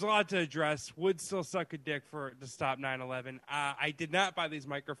 There's a lot to address. Would still suck a dick to stop 9/11. I did not buy these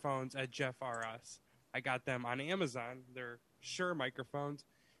microphones at Jeff R Us. I got them on Amazon. They're Shure microphones.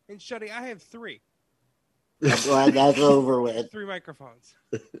 And Shuddy, I have 3. I'm glad that's over with. 3 microphones.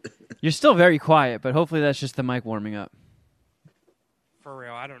 You're still very quiet, but hopefully that's just the mic warming up. for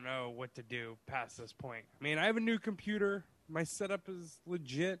real, I don't know what to do past this point. I mean, I have a new computer. My setup is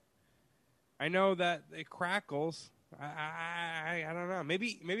legit. I know that it crackles. I don't know.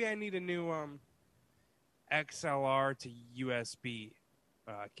 Maybe I need a new XLR to USB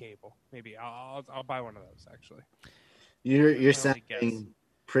cable. Maybe I'll buy one of those actually. You're sounding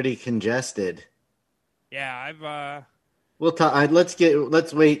pretty congested. Yeah, I've We'll talk.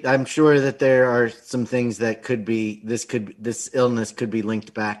 Let's wait. I'm sure that there are some things that this illness could be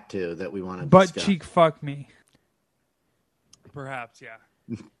linked back to that we want to Butt discuss. cheek fuck me. perhaps, yeah.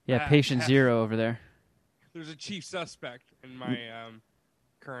 Yeah, patient zero over there. There's a chief suspect in my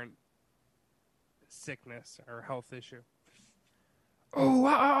current sickness or health issue. Oh,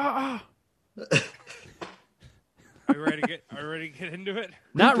 Are you ready to get into it?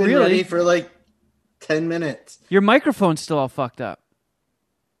 Not We've been really. ready for like 10 minutes. Your microphone's still all fucked up.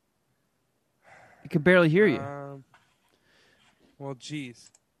 I could barely hear you. Well, geez.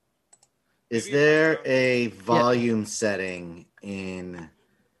 Is there a volume setting in?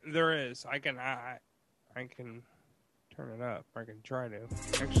 There is. I can turn it up. I can try to.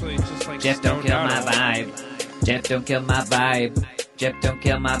 Actually, it's just like Jeff, don't kill my vibe. Jeff, don't kill my vibe. Jeff, don't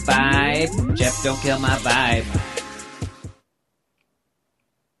kill my vibe. Jeff, don't kill my vibe.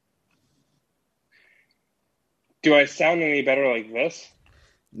 Do I sound any better like this?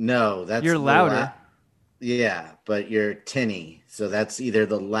 No, that's You're the louder. Yeah, but you're tinny. So that's either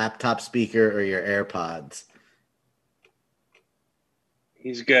the laptop speaker or your AirPods.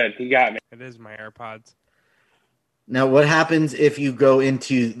 He's good. He got me. It is my AirPods. Now, what happens if you go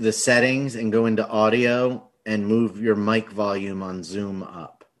into the settings and go into audio and move your mic volume on Zoom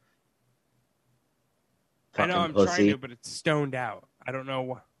up? I know Fucking I'm trying pussy. to, but it's stoned out. I don't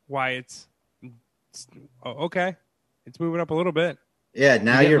know why it's oh, okay. It's moving up a little bit. Yeah,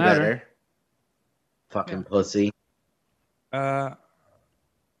 now You're you're getting louder. better. Fucking pussy. All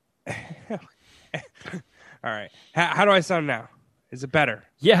right. How do I sound now? Is it better?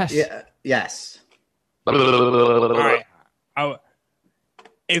 Yes. Yeah. Yes. All right.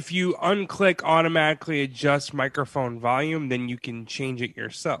 If you unclick automatically adjust microphone volume, then you can change it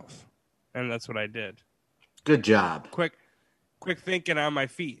yourself. And that's what I did. Good job. Quick thinking on my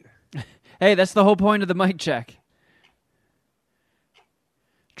feet. Hey, that's the whole point of the mic check.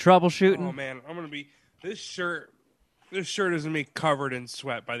 Troubleshooting. Oh man, I'm gonna be this shirt is gonna be covered in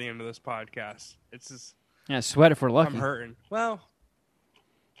sweat by the end of this podcast. It's just Yeah, sweat if we're lucky. I'm hurting. Well,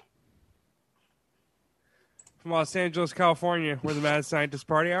 from Los Angeles, California, we're the Mad Scientist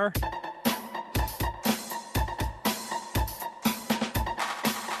Party Hour.